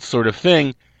sort of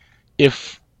thing,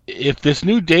 if this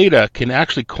new data can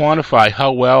actually quantify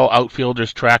how well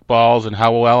outfielders track balls and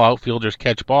how well outfielders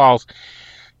catch balls,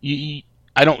 I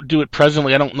don't do it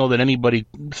presently. I don't know that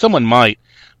someone might,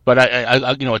 but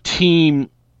I a team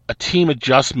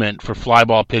adjustment for fly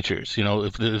ball pitchers.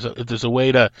 If there's a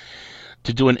way to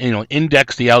do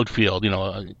index the outfield,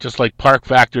 just like park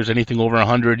factors, anything over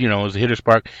 100, as a hitter's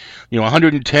park,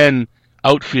 110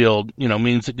 outfield,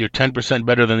 means that you're 10%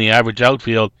 better than the average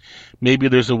outfield. Maybe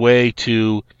there's a way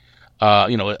to,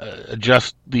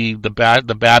 adjust the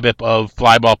BABIP of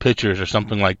fly ball pitchers or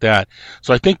something like that.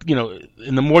 So I think,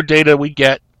 and the more data we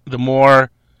get, the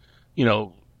more,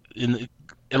 in the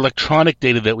electronic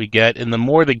data that we get, and the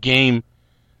more the game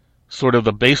sort of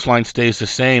the baseline stays the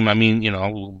same. I mean,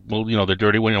 the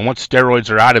dirty one. Once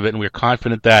steroids are out of it, and we're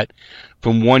confident that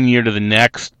from one year to the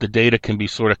next, the data can be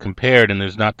sort of compared, and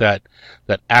there's not that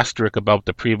asterisk about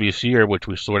the previous year, which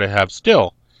we sort of have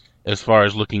still, as far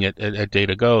as looking at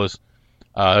data goes.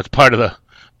 That's part of the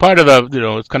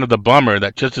it's kind of the bummer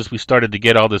that just as we started to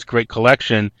get all this great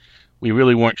collection, we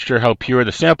really weren't sure how pure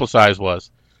the sample size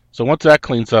was. So once that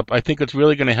cleans up, I think it's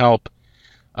really going to help.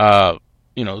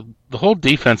 The whole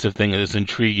defensive thing is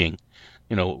intriguing.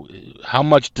 How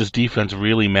much does defense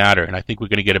really matter? And I think we're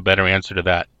going to get a better answer to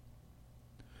that.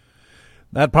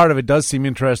 That part of it does seem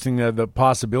interesting, the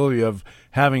possibility of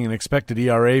having an expected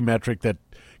ERA metric that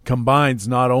combines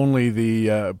not only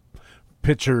the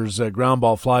pitcher's ground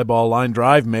ball, fly ball, line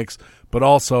drive mix, but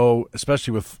also,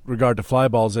 especially with regard to fly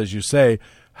balls, as you say,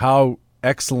 how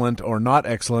excellent or not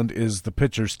excellent is the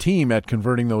pitcher's team at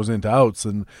converting those into outs.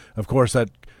 And, of course, that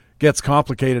gets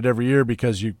complicated every year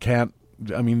because you can't,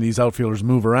 these outfielders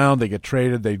move around, they get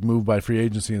traded, they move by free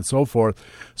agency and so forth.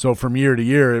 So from year to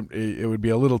year, it would be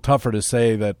a little tougher to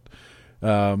say that,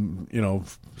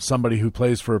 somebody who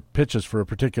pitches for a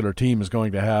particular team is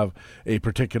going to have a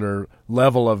particular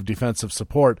level of defensive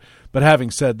support. But having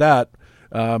said that,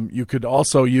 you could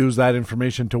also use that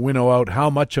information to winnow out how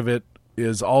much of it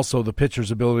is also the pitcher's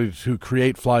ability to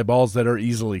create fly balls that are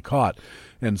easily caught.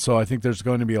 And so I think there's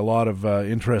going to be a lot of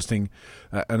interesting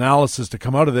analysis to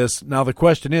come out of this. Now the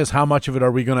question is, how much of it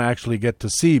are we going to actually get to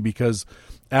see? Because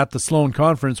at the Sloan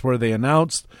conference where they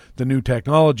announced the new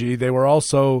technology, they were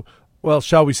also,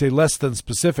 shall we say, less than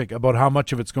specific about how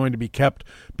much of it's going to be kept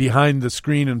behind the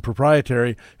screen and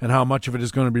proprietary, and how much of it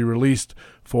is going to be released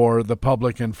for the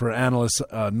public and for analysts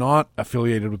not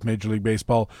affiliated with Major League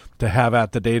Baseball to have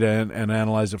at the data and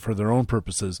analyze it for their own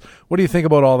purposes. What do you think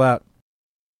about all that?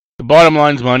 The bottom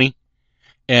line's money,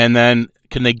 and then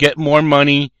can they get more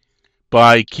money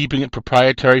by keeping it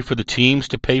proprietary for the teams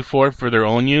to pay for their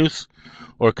own use,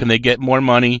 or can they get more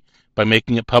money by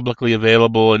making it publicly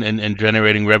available and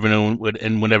generating revenue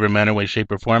in whatever manner, way,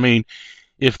 shape, or form? I mean,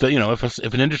 if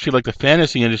an industry like the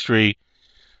fantasy industry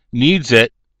needs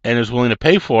it and is willing to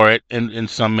pay for it in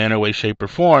some manner, way, shape, or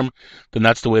form, then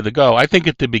that's the way to go. I think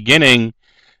at the beginning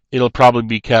it'll probably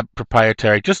be kept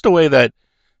proprietary, just the way that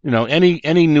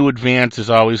any new advance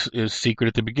is secret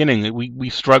at the beginning. We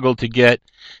struggled to get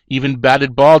even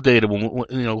batted ball data when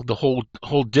the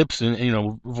whole dips and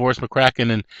Voris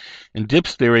McCracken and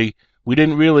dips theory. We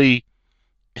didn't really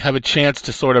have a chance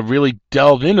to sort of really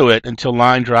delve into it until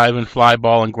line drive and fly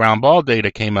ball and ground ball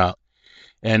data came out,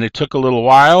 and it took a little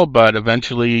while, but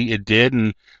eventually it did.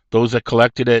 And those that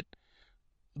collected it,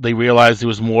 they realized there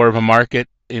was more of a market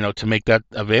to make that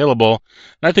available.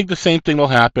 And I think the same thing will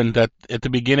happen, that at the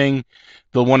beginning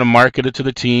they'll want to market it to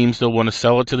the teams, they'll want to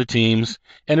sell it to the teams,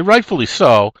 and rightfully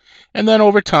so. And then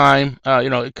over time,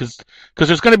 because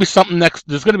there's going to be something next,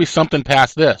 there's going to be something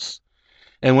past this.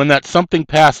 And when that something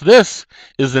past this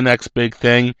is the next big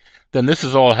thing, then this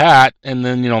is old hat, and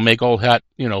then make old hat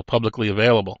publicly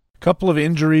available. Couple of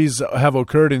injuries have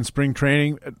occurred in spring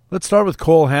training. Let's start with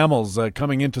Cole Hamels.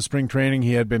 Coming into spring training,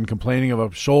 he had been complaining of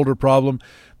a shoulder problem.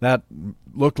 That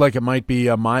looked like it might be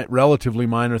a relatively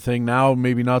minor thing. Now,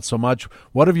 maybe not so much.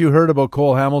 What have you heard about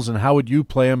Cole Hamels, and how would you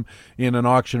play him in an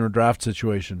auction or draft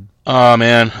situation? Oh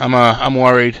man, I'm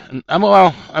worried. I'm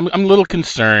a little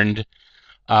concerned.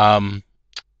 At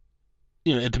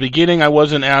the beginning, I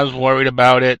wasn't as worried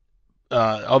about it,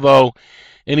 although.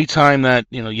 Anytime that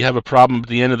you have a problem at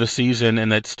the end of the season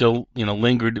and that still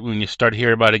lingered when you start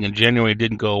hearing about it in January, it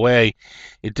didn't go away,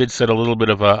 it did set a little bit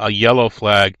of a yellow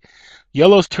flag.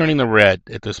 Yellow's turning the red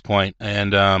at this point,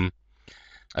 and I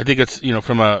think it's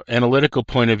from an analytical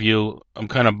point of view, I'm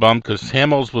kind of bummed because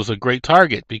Hamels was a great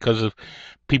target because of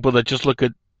people that just look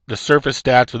at the surface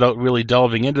stats without really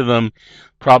delving into them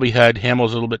probably had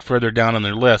Hamels a little bit further down on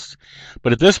their list.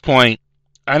 But at this point,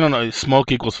 I don't know,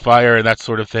 smoke equals fire and that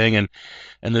sort of thing, and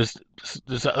there's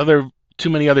too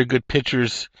many other good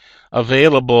pitchers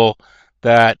available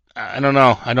that I don't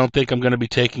know. I don't think I'm going to be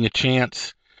taking a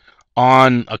chance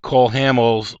on a Cole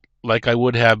Hamels like I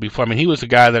would have before. I mean, he was a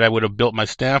guy that I would have built my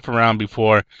staff around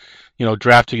before,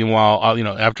 drafting him while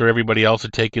after everybody else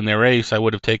had taken their ace. I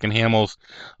would have taken Hamels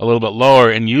a little bit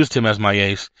lower and used him as my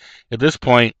ace. At this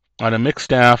point, on a mixed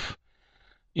staff,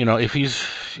 if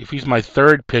he's my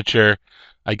third pitcher,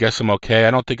 I guess I'm okay.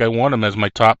 I don't think I want him as my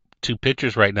top two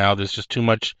pitchers right now. There's just too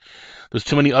much. There's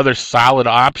too many other solid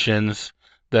options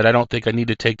that I don't think I need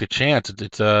to take the chance.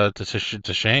 It's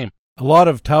a shame. A lot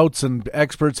of touts and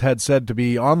experts had said to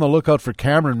be on the lookout for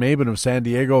Cameron Maybin of San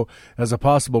Diego as a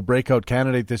possible breakout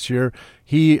candidate this year.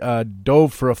 He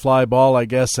dove for a fly ball, I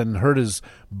guess, and hurt his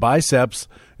biceps.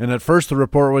 And at first the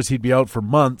report was he'd be out for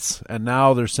months, and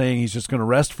now they're saying he's just going to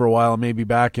rest for a while and maybe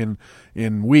back in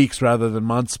weeks rather than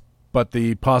months. But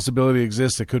the possibility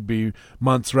exists it could be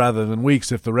months rather than weeks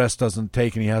if the rest doesn't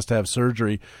take and he has to have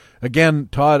surgery. Again,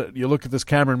 Todd, you look at this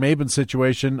Cameron Maybin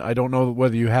situation. I don't know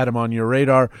whether you had him on your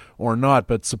radar or not,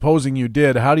 but supposing you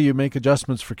did, how do you make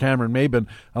adjustments for Cameron Maybin,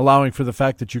 allowing for the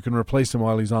fact that you can replace him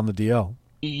while he's on the DL?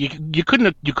 You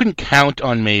couldn't count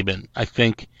on Maybin. I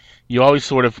think you always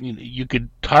sort of you could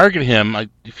target him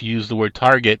if you use the word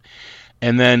target,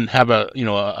 and then have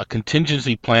a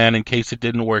contingency plan in case it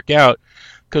didn't work out.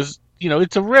 Because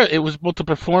it was both a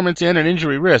performance and an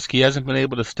injury risk. He hasn't been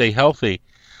able to stay healthy.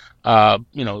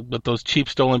 But those cheap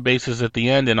stolen bases at the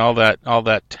end and all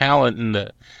that talent and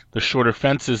the shorter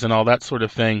fences and all that sort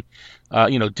of thing,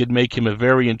 did make him a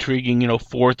very intriguing,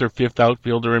 fourth or fifth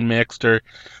outfielder in mixed, or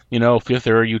fifth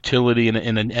or utility in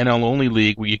an NL only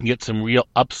league where you can get some real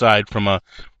upside from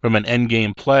an end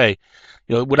game play.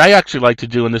 What I actually like to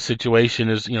do in this situation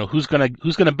is, who's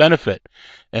gonna benefit,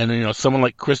 and someone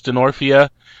like Chris Denorfia,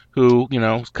 who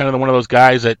is kind of one of those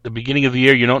guys at the beginning of the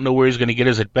year you don't know where he's going to get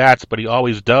his at bats, but he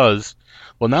always does.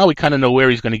 Well, now we kind of know where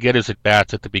he's going to get his at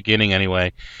bats at the beginning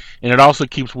anyway, and it also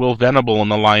keeps Will Venable in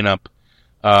the lineup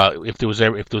if there was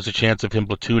a chance of him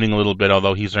platooning a little bit,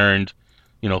 although he's earned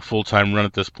full-time run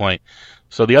at this point.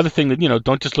 So the other thing that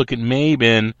don't just look at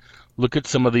Maybin, look at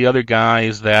some of the other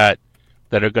guys that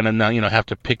are going to now have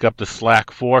to pick up the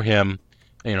slack for him,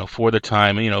 for the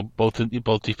time,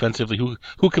 both defensively,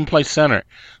 who can play center,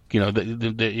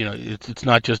 it's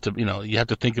not just you have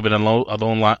to think of it along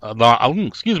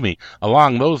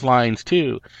those lines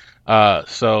too.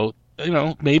 So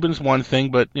Maybin's one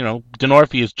thing, but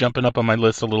Denorfia is jumping up on my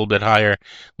list a little bit higher,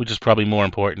 which is probably more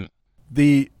important.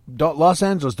 The Los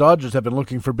Angeles Dodgers have been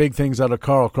looking for big things out of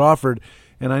Carl Crawford,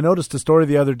 and I noticed a story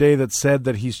the other day that said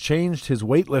that he's changed his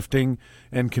weightlifting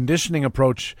and conditioning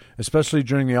approach, especially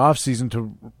during the offseason,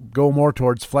 to go more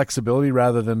towards flexibility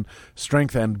rather than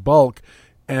strength and bulk.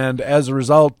 And as a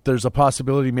result, there's a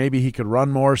possibility maybe he could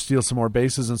run more, steal some more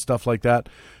bases and stuff like that.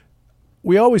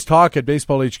 We always talk at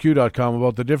BaseballHQ.com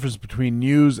about the difference between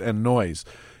news and noise.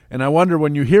 And I wonder,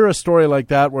 when you hear a story like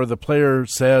that where the player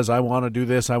says, I want to do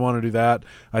this, I want to do that,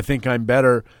 I think I'm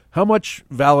better, how much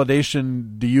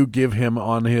validation do you give him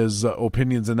on his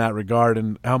opinions in that regard,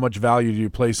 and how much value do you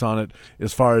place on it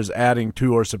as far as adding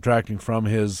to or subtracting from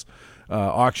his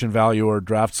auction value or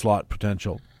draft slot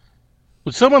potential?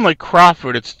 With someone like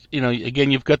Crawford, it's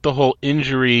again, you've got the whole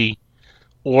injury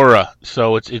aura,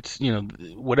 so it's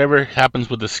whatever happens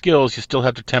with the skills, you still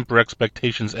have to temper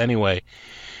expectations anyway.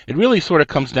 It really sort of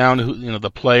comes down to the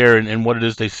player and what it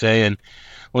is they say. And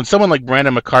when someone like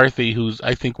Brandon McCarthy, who's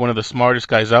I think one of the smartest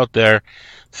guys out there,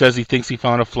 says he thinks he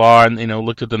found a flaw and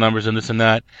looked at the numbers and this and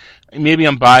that, maybe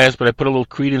I'm biased, but I put a little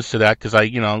credence to that because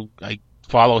I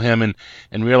follow him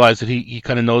and realize that he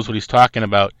kind of knows what he's talking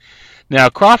about. Now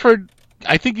Crawford,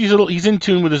 I think he's in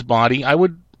tune with his body.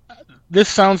 This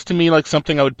sounds to me like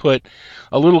something I would put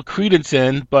a little credence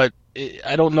in, but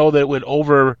I don't know that it would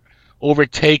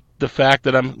overtake the fact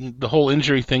that the whole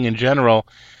injury thing in general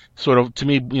sort of, to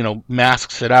me,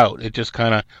 masks it out. It just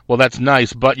kind of, well, that's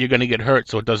nice, but you're going to get hurt,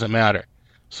 so it doesn't matter,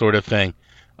 sort of thing.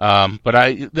 But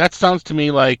that sounds to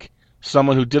me like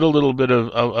someone who did a little bit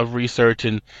of research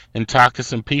and talked to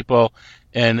some people,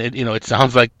 and it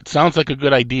sounds like a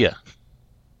good idea.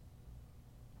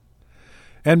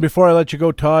 And before I let you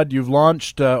go, Todd, you've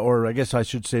launched, or I guess I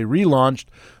should say relaunched,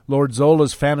 Lord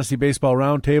Zola's Fantasy Baseball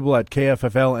Roundtable at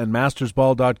KFFL and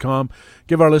MastersBall.com.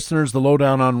 Give our listeners the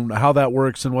lowdown on how that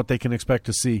works and what they can expect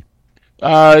to see.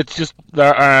 It's just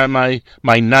my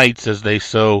knights, as they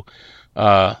so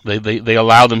they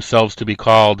allow themselves to be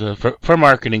called for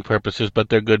marketing purposes, but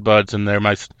they're good buds and they're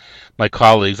my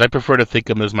colleagues. I prefer to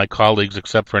think of them as my colleagues,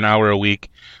 except for an hour a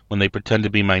week when they pretend to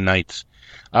be my knights.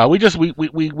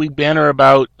 We banter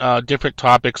about different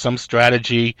topics, some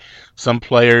strategy, some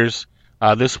players.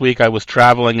 This week I was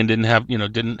traveling and didn't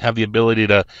have the ability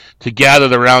to gather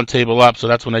the round table up, so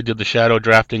that's when I did the shadow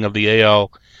drafting of the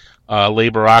AL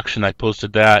labor auction. I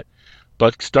posted that.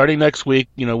 But starting next week,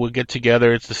 we'll get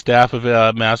together. It's the staff of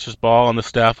Masters Ball and the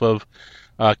staff of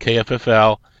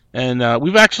KFFL, and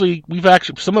we've actually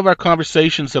some of our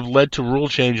conversations have led to rule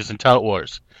changes in Tout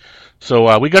Wars.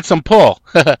 So we got some pull.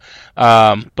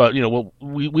 But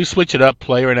we switch it up,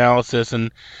 player analysis,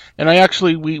 and I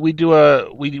actually we do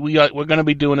we're going to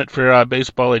be doing it for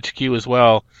Baseball HQ as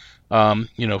well.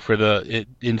 For the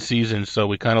in season. So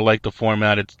we kind of like the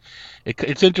format.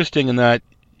 It's interesting in that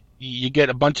you get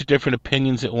a bunch of different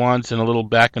opinions at once and a little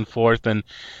back and forth, and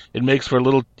it makes for a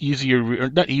little easier, or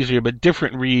not easier, but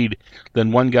different read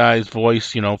than one guy's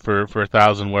voice, for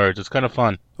 1,000 words. It's kind of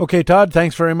fun. Okay, Todd,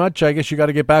 thanks very much. I guess you got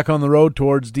to get back on the road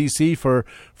towards D.C. for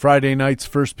Friday night's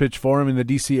First Pitch Forum in the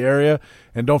D.C. area.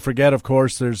 And don't forget, of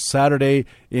course, there's Saturday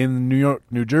in New York,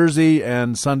 New Jersey,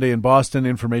 and Sunday in Boston.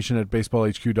 Information at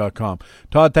baseballhq.com.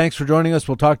 Todd, thanks for joining us.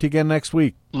 We'll talk to you again next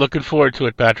week. Looking forward to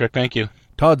it, Patrick. Thank you.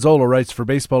 Todd Zola writes for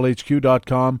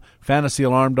BaseballHQ.com,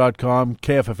 FantasyAlarm.com,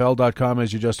 KFFL.com,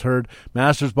 as you just heard,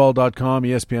 MastersBall.com,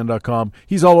 ESPN.com.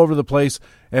 He's all over the place,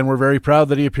 and we're very proud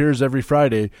that he appears every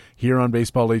Friday here on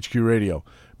Baseball HQ Radio.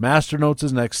 Master Notes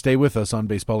is next. Stay with us on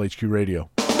Baseball HQ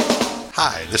Radio.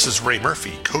 Hi, this is Ray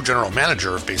Murphy, co-general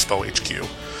manager of Baseball HQ,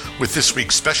 with this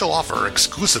week's special offer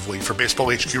exclusively for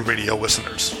Baseball HQ Radio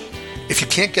listeners. If you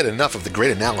can't get enough of the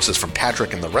great analysis from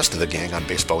Patrick and the rest of the gang on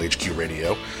Baseball HQ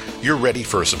Radio, you're ready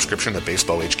for a subscription at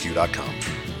BaseballHQ.com.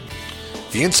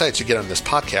 The insights you get on this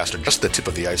podcast are just the tip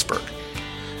of the iceberg.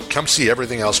 Come see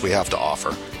everything else we have to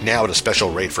offer, now at a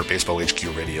special rate for Baseball HQ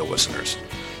Radio listeners.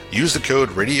 Use the code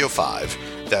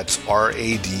RADIO5, that's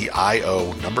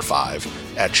RADIO number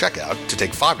 5, at checkout to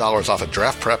take $5 off a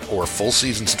draft prep or full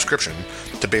season subscription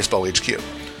to Baseball HQ.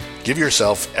 Give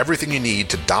yourself everything you need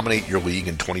to dominate your league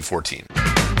in 2014.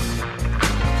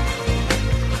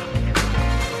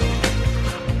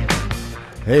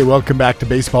 Hey, welcome back to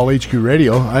Baseball HQ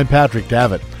Radio. I'm Patrick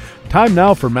Davitt. Time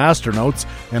now for Master Notes,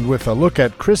 and with a look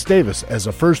at Chris Davis as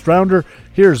a first-rounder,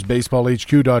 here's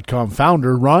BaseballHQ.com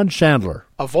founder Ron Chandler.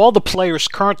 Of all the players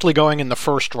currently going in the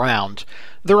first round,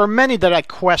 there are many that I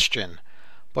question,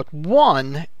 but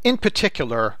one in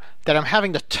particular that I'm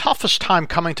having the toughest time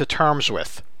coming to terms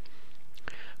with.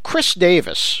 Chris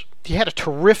Davis, he had a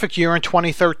terrific year in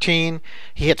 2013.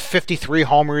 He hit 53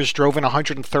 homers, drove in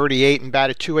 138, and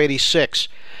batted .286.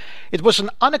 It was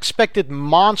an unexpected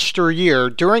monster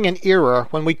year during an era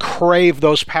when we craved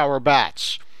those power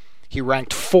bats. He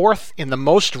ranked 4th in the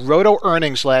most roto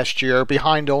earnings last year,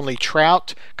 behind only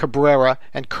Trout, Cabrera,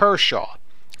 and Kershaw.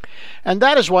 And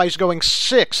that is why he's going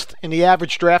 6th in the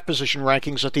average draft position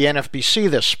rankings at the NFBC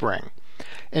this spring.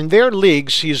 In their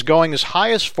leagues, he is going as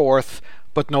high as 4th,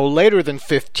 but no later than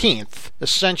 15th.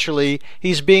 Essentially,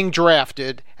 he's being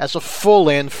drafted as a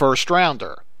full-in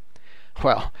first-rounder.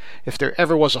 Well, if there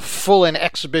ever was a full-in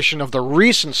exhibition of the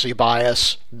recency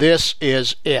bias, this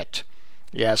is it.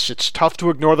 Yes, it's tough to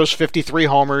ignore those 53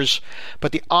 homers,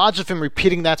 but the odds of him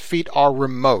repeating that feat are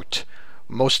remote.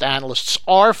 Most analysts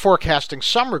are forecasting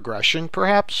some regression,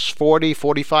 perhaps 40,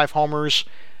 45 homers,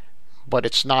 but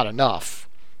it's not enough.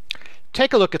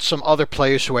 Take a look at some other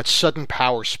players who had sudden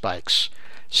power spikes.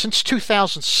 Since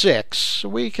 2006,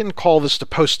 we can call this the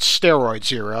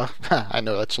post-steroids era. I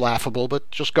know that's laughable, but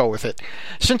just go with it.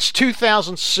 Since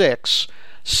 2006,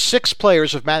 6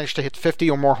 players have managed to hit 50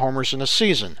 or more homers in a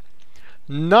season.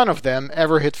 None of them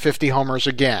ever hit 50 homers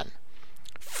again.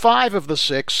 5 of the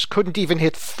 6 couldn't even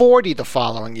hit 40 the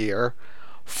following year.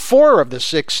 4 of the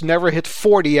 6 never hit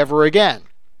 40 ever again.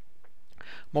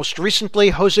 Most recently,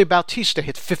 Jose Bautista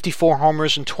hit 54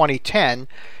 homers in 2010,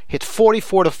 hit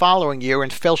 44 the following year,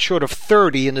 and fell short of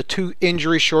 30 in the 2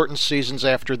 injury-shortened seasons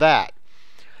after that.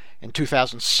 In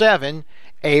 2007,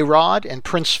 A-Rod and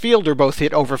Prince Fielder both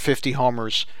hit over 50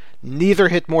 homers. Neither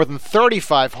hit more than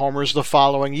 35 homers the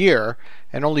following year,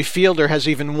 and only Fielder has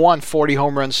even won 40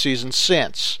 home run seasons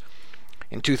since.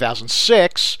 In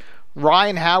 2006,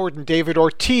 Ryan Howard and David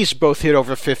Ortiz both hit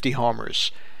over 50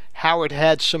 homers. Howard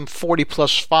had some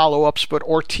 40-plus follow-ups, but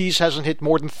Ortiz hasn't hit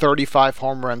more than 35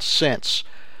 home runs since.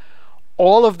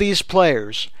 All of these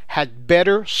players had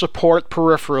better support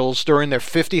peripherals during their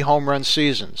 50 home run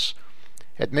seasons.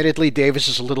 Admittedly, Davis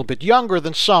is a little bit younger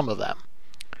than some of them.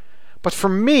 But for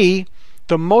me,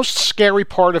 the most scary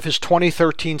part of his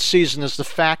 2013 season is the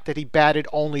fact that he batted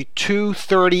only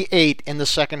 .238 in the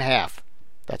second half.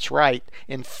 That's right.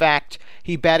 In fact,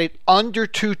 he batted under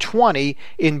 .220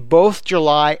 in both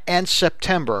July and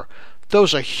September.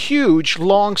 Those are huge,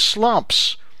 long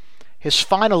slumps. His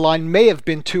final line may have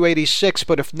been .286,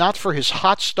 but if not for his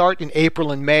hot start in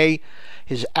April and May,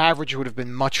 his average would have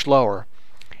been much lower.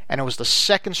 And it was the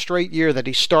second straight year that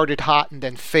he started hot and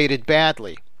then faded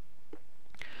badly.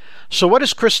 So what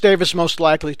is Chris Davis most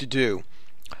likely to do?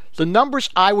 The numbers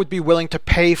I would be willing to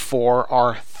pay for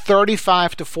are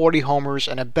 35 to 40 homers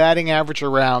and a batting average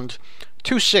around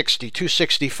 .260,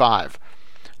 .265.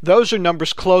 Those are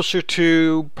numbers closer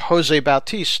to Jose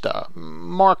Bautista,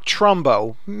 Mark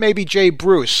Trumbo, maybe Jay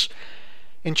Bruce.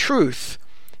 In truth,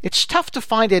 it's tough to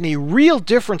find any real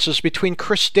differences between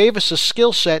Chris Davis's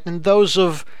skill set and those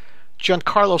of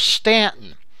Giancarlo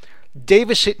Stanton.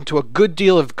 Davis hit into a good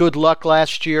deal of good luck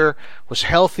last year, was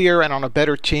healthier and on a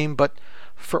better team, but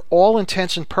for all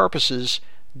intents and purposes,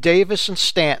 Davis and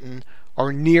Stanton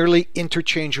are nearly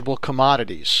interchangeable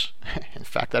commodities. In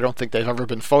fact, I don't think they've ever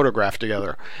been photographed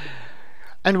together.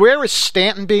 And where is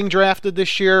Stanton being drafted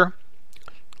this year?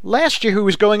 Last year he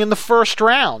was going in the first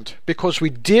round because we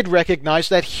did recognize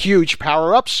that huge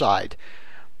power upside.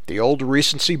 The old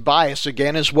recency bias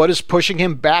again is what is pushing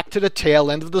him back to the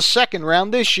tail end of the second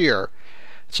round this year.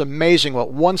 It's amazing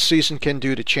what one season can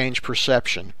do to change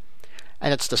perception.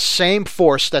 And it's the same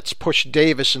force that's pushed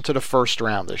Davis into the first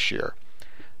round this year.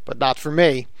 But not for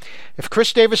me. If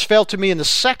Chris Davis fell to me in the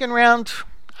second round,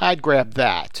 I'd grab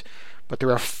that. But there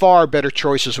are far better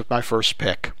choices with my first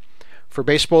pick. For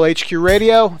Baseball HQ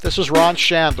Radio, this is Ron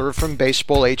Chandler from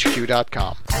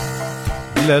BaseballHQ.com.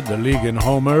 Led the league in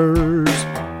homers,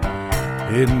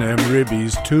 in them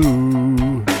ribbies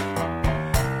too.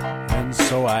 And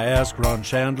so I asked Ron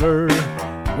Chandler,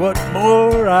 what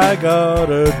more I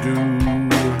gotta do?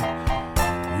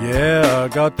 Yeah, I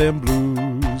got them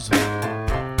blues.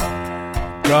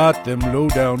 Got them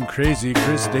low-down crazy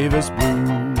Chris Davis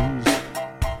blues.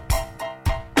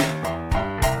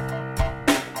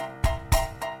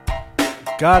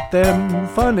 Got them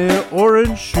funny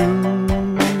orange shoes.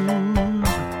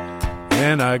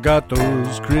 And I got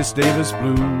those Chris Davis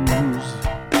blues.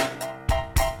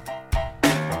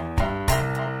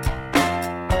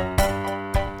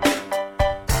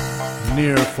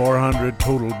 Near 400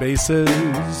 total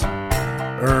bases,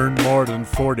 earned more than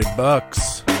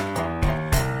 $40.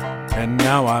 And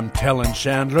now I'm telling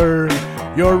Chandler,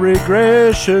 your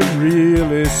regression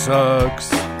really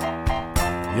sucks.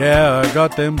 Yeah, I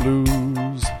got them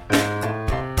blues.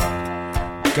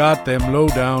 Got them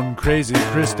low-down crazy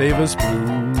Chris Davis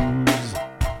blues.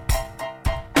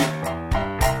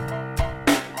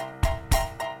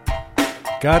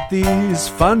 Got these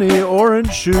funny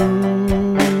orange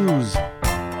shoes.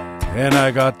 And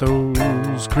I got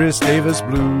those Chris Davis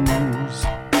blues.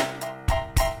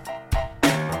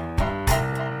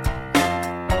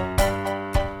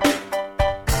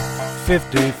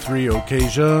 "53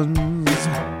 occasions,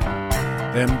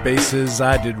 them bases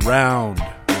I did round.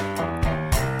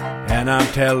 And I'm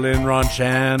telling Ron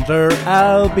Chandler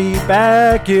I'll be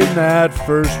back in that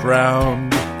first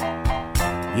round.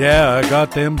 Yeah, I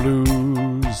got them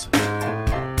blues.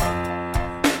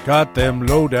 Got them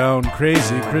low-down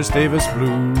crazy Chris Davis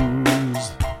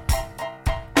blues.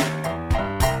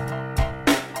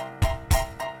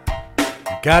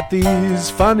 Got these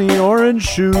funny orange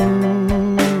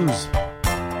shoes.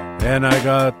 And I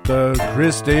got the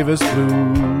Chris Davis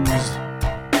blues.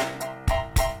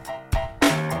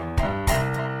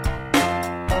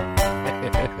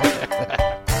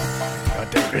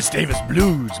 Got them Chris Davis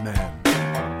blues, man.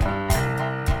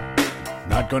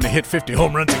 Not gonna hit 50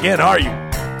 home runs again, are you?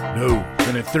 No,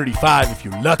 gonna hit 35 if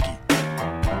you're lucky.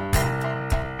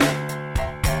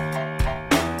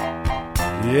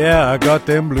 Yeah, I got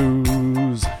them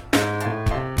blues.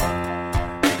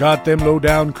 Got them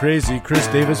low-down crazy Chris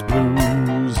Davis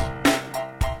blues.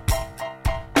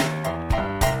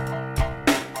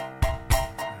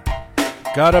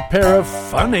 Got a pair of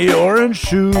funny orange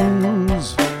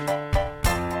shoes.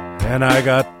 And I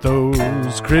got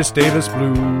those Chris Davis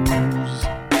blues.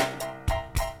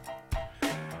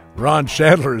 Ron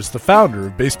Chandler is the founder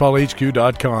of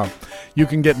BaseballHQ.com. You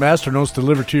can get Master Notes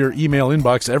delivered to your email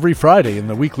inbox every Friday in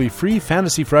the weekly free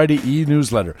Fantasy Friday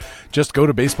e-newsletter. Just go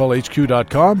to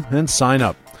BaseballHQ.com and sign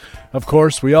up. Of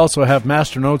course, we also have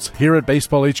Master Notes here at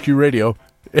Baseball HQ Radio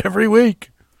every week.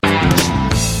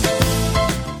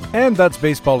 And that's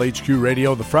Baseball HQ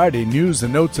Radio, the Friday News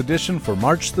and Notes edition for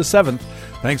March the 7th.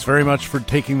 Thanks very much for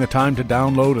taking the time to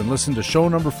download and listen to show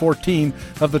number 14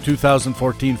 of the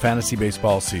 2014 fantasy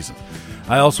baseball season.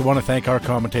 I also want to thank our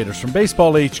commentators from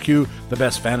Baseball HQ, the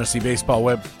best fantasy baseball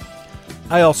web.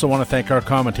 I also want to thank our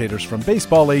commentators from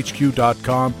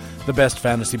BaseballHQ.com, the best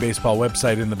fantasy baseball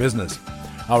website in the business.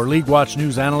 Our League Watch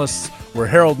news analysts were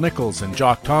Harold Nichols and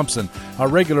Jock Thompson. Our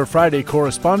regular Friday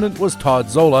correspondent was Todd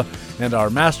Zola, and our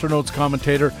Master Notes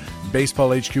commentator,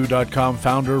 BaseballHQ.com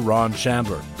founder Ron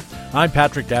Chandler. I'm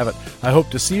Patrick Davitt. I hope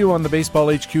to see you on the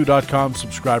BaseballHQ.com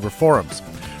subscriber forums.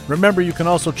 Remember, you can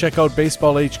also check out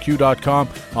BaseballHQ.com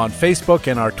on Facebook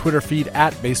and our Twitter feed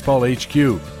at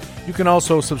BaseballHQ. You can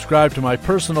also subscribe to my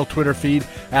personal Twitter feed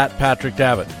at Patrick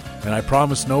Davitt, and I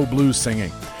promise no blues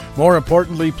singing. More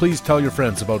importantly, please tell your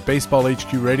friends about Baseball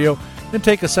HQ Radio and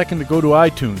take a second to go to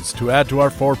iTunes to add to our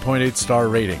 4.8 star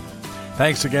rating.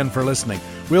 Thanks again for listening.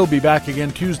 We'll be back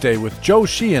again Tuesday with Joe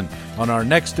Sheehan on our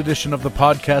next edition of the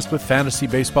podcast with fantasy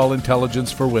baseball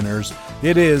intelligence for winners.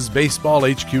 It is Baseball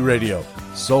HQ Radio.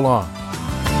 So long.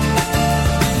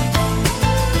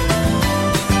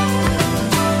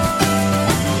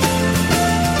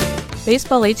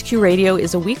 Baseball HQ Radio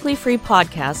is a weekly free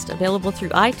podcast available through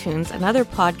iTunes and other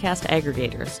podcast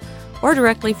aggregators, or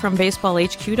directly from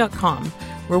BaseballHQ.com,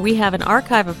 where we have an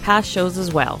archive of past shows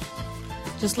as well.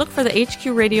 Just look for the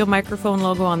HQ Radio microphone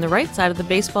logo on the right side of the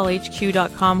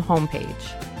BaseballHQ.com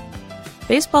homepage.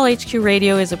 Baseball HQ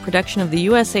Radio is a production of the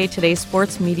USA Today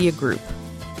Sports Media Group.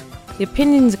 The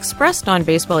opinions expressed on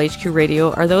Baseball HQ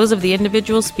Radio are those of the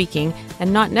individual speaking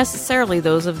and not necessarily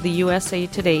those of the USA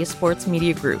Today Sports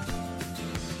Media Group.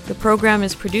 The program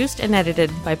is produced and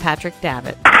edited by Patrick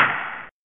Davitt.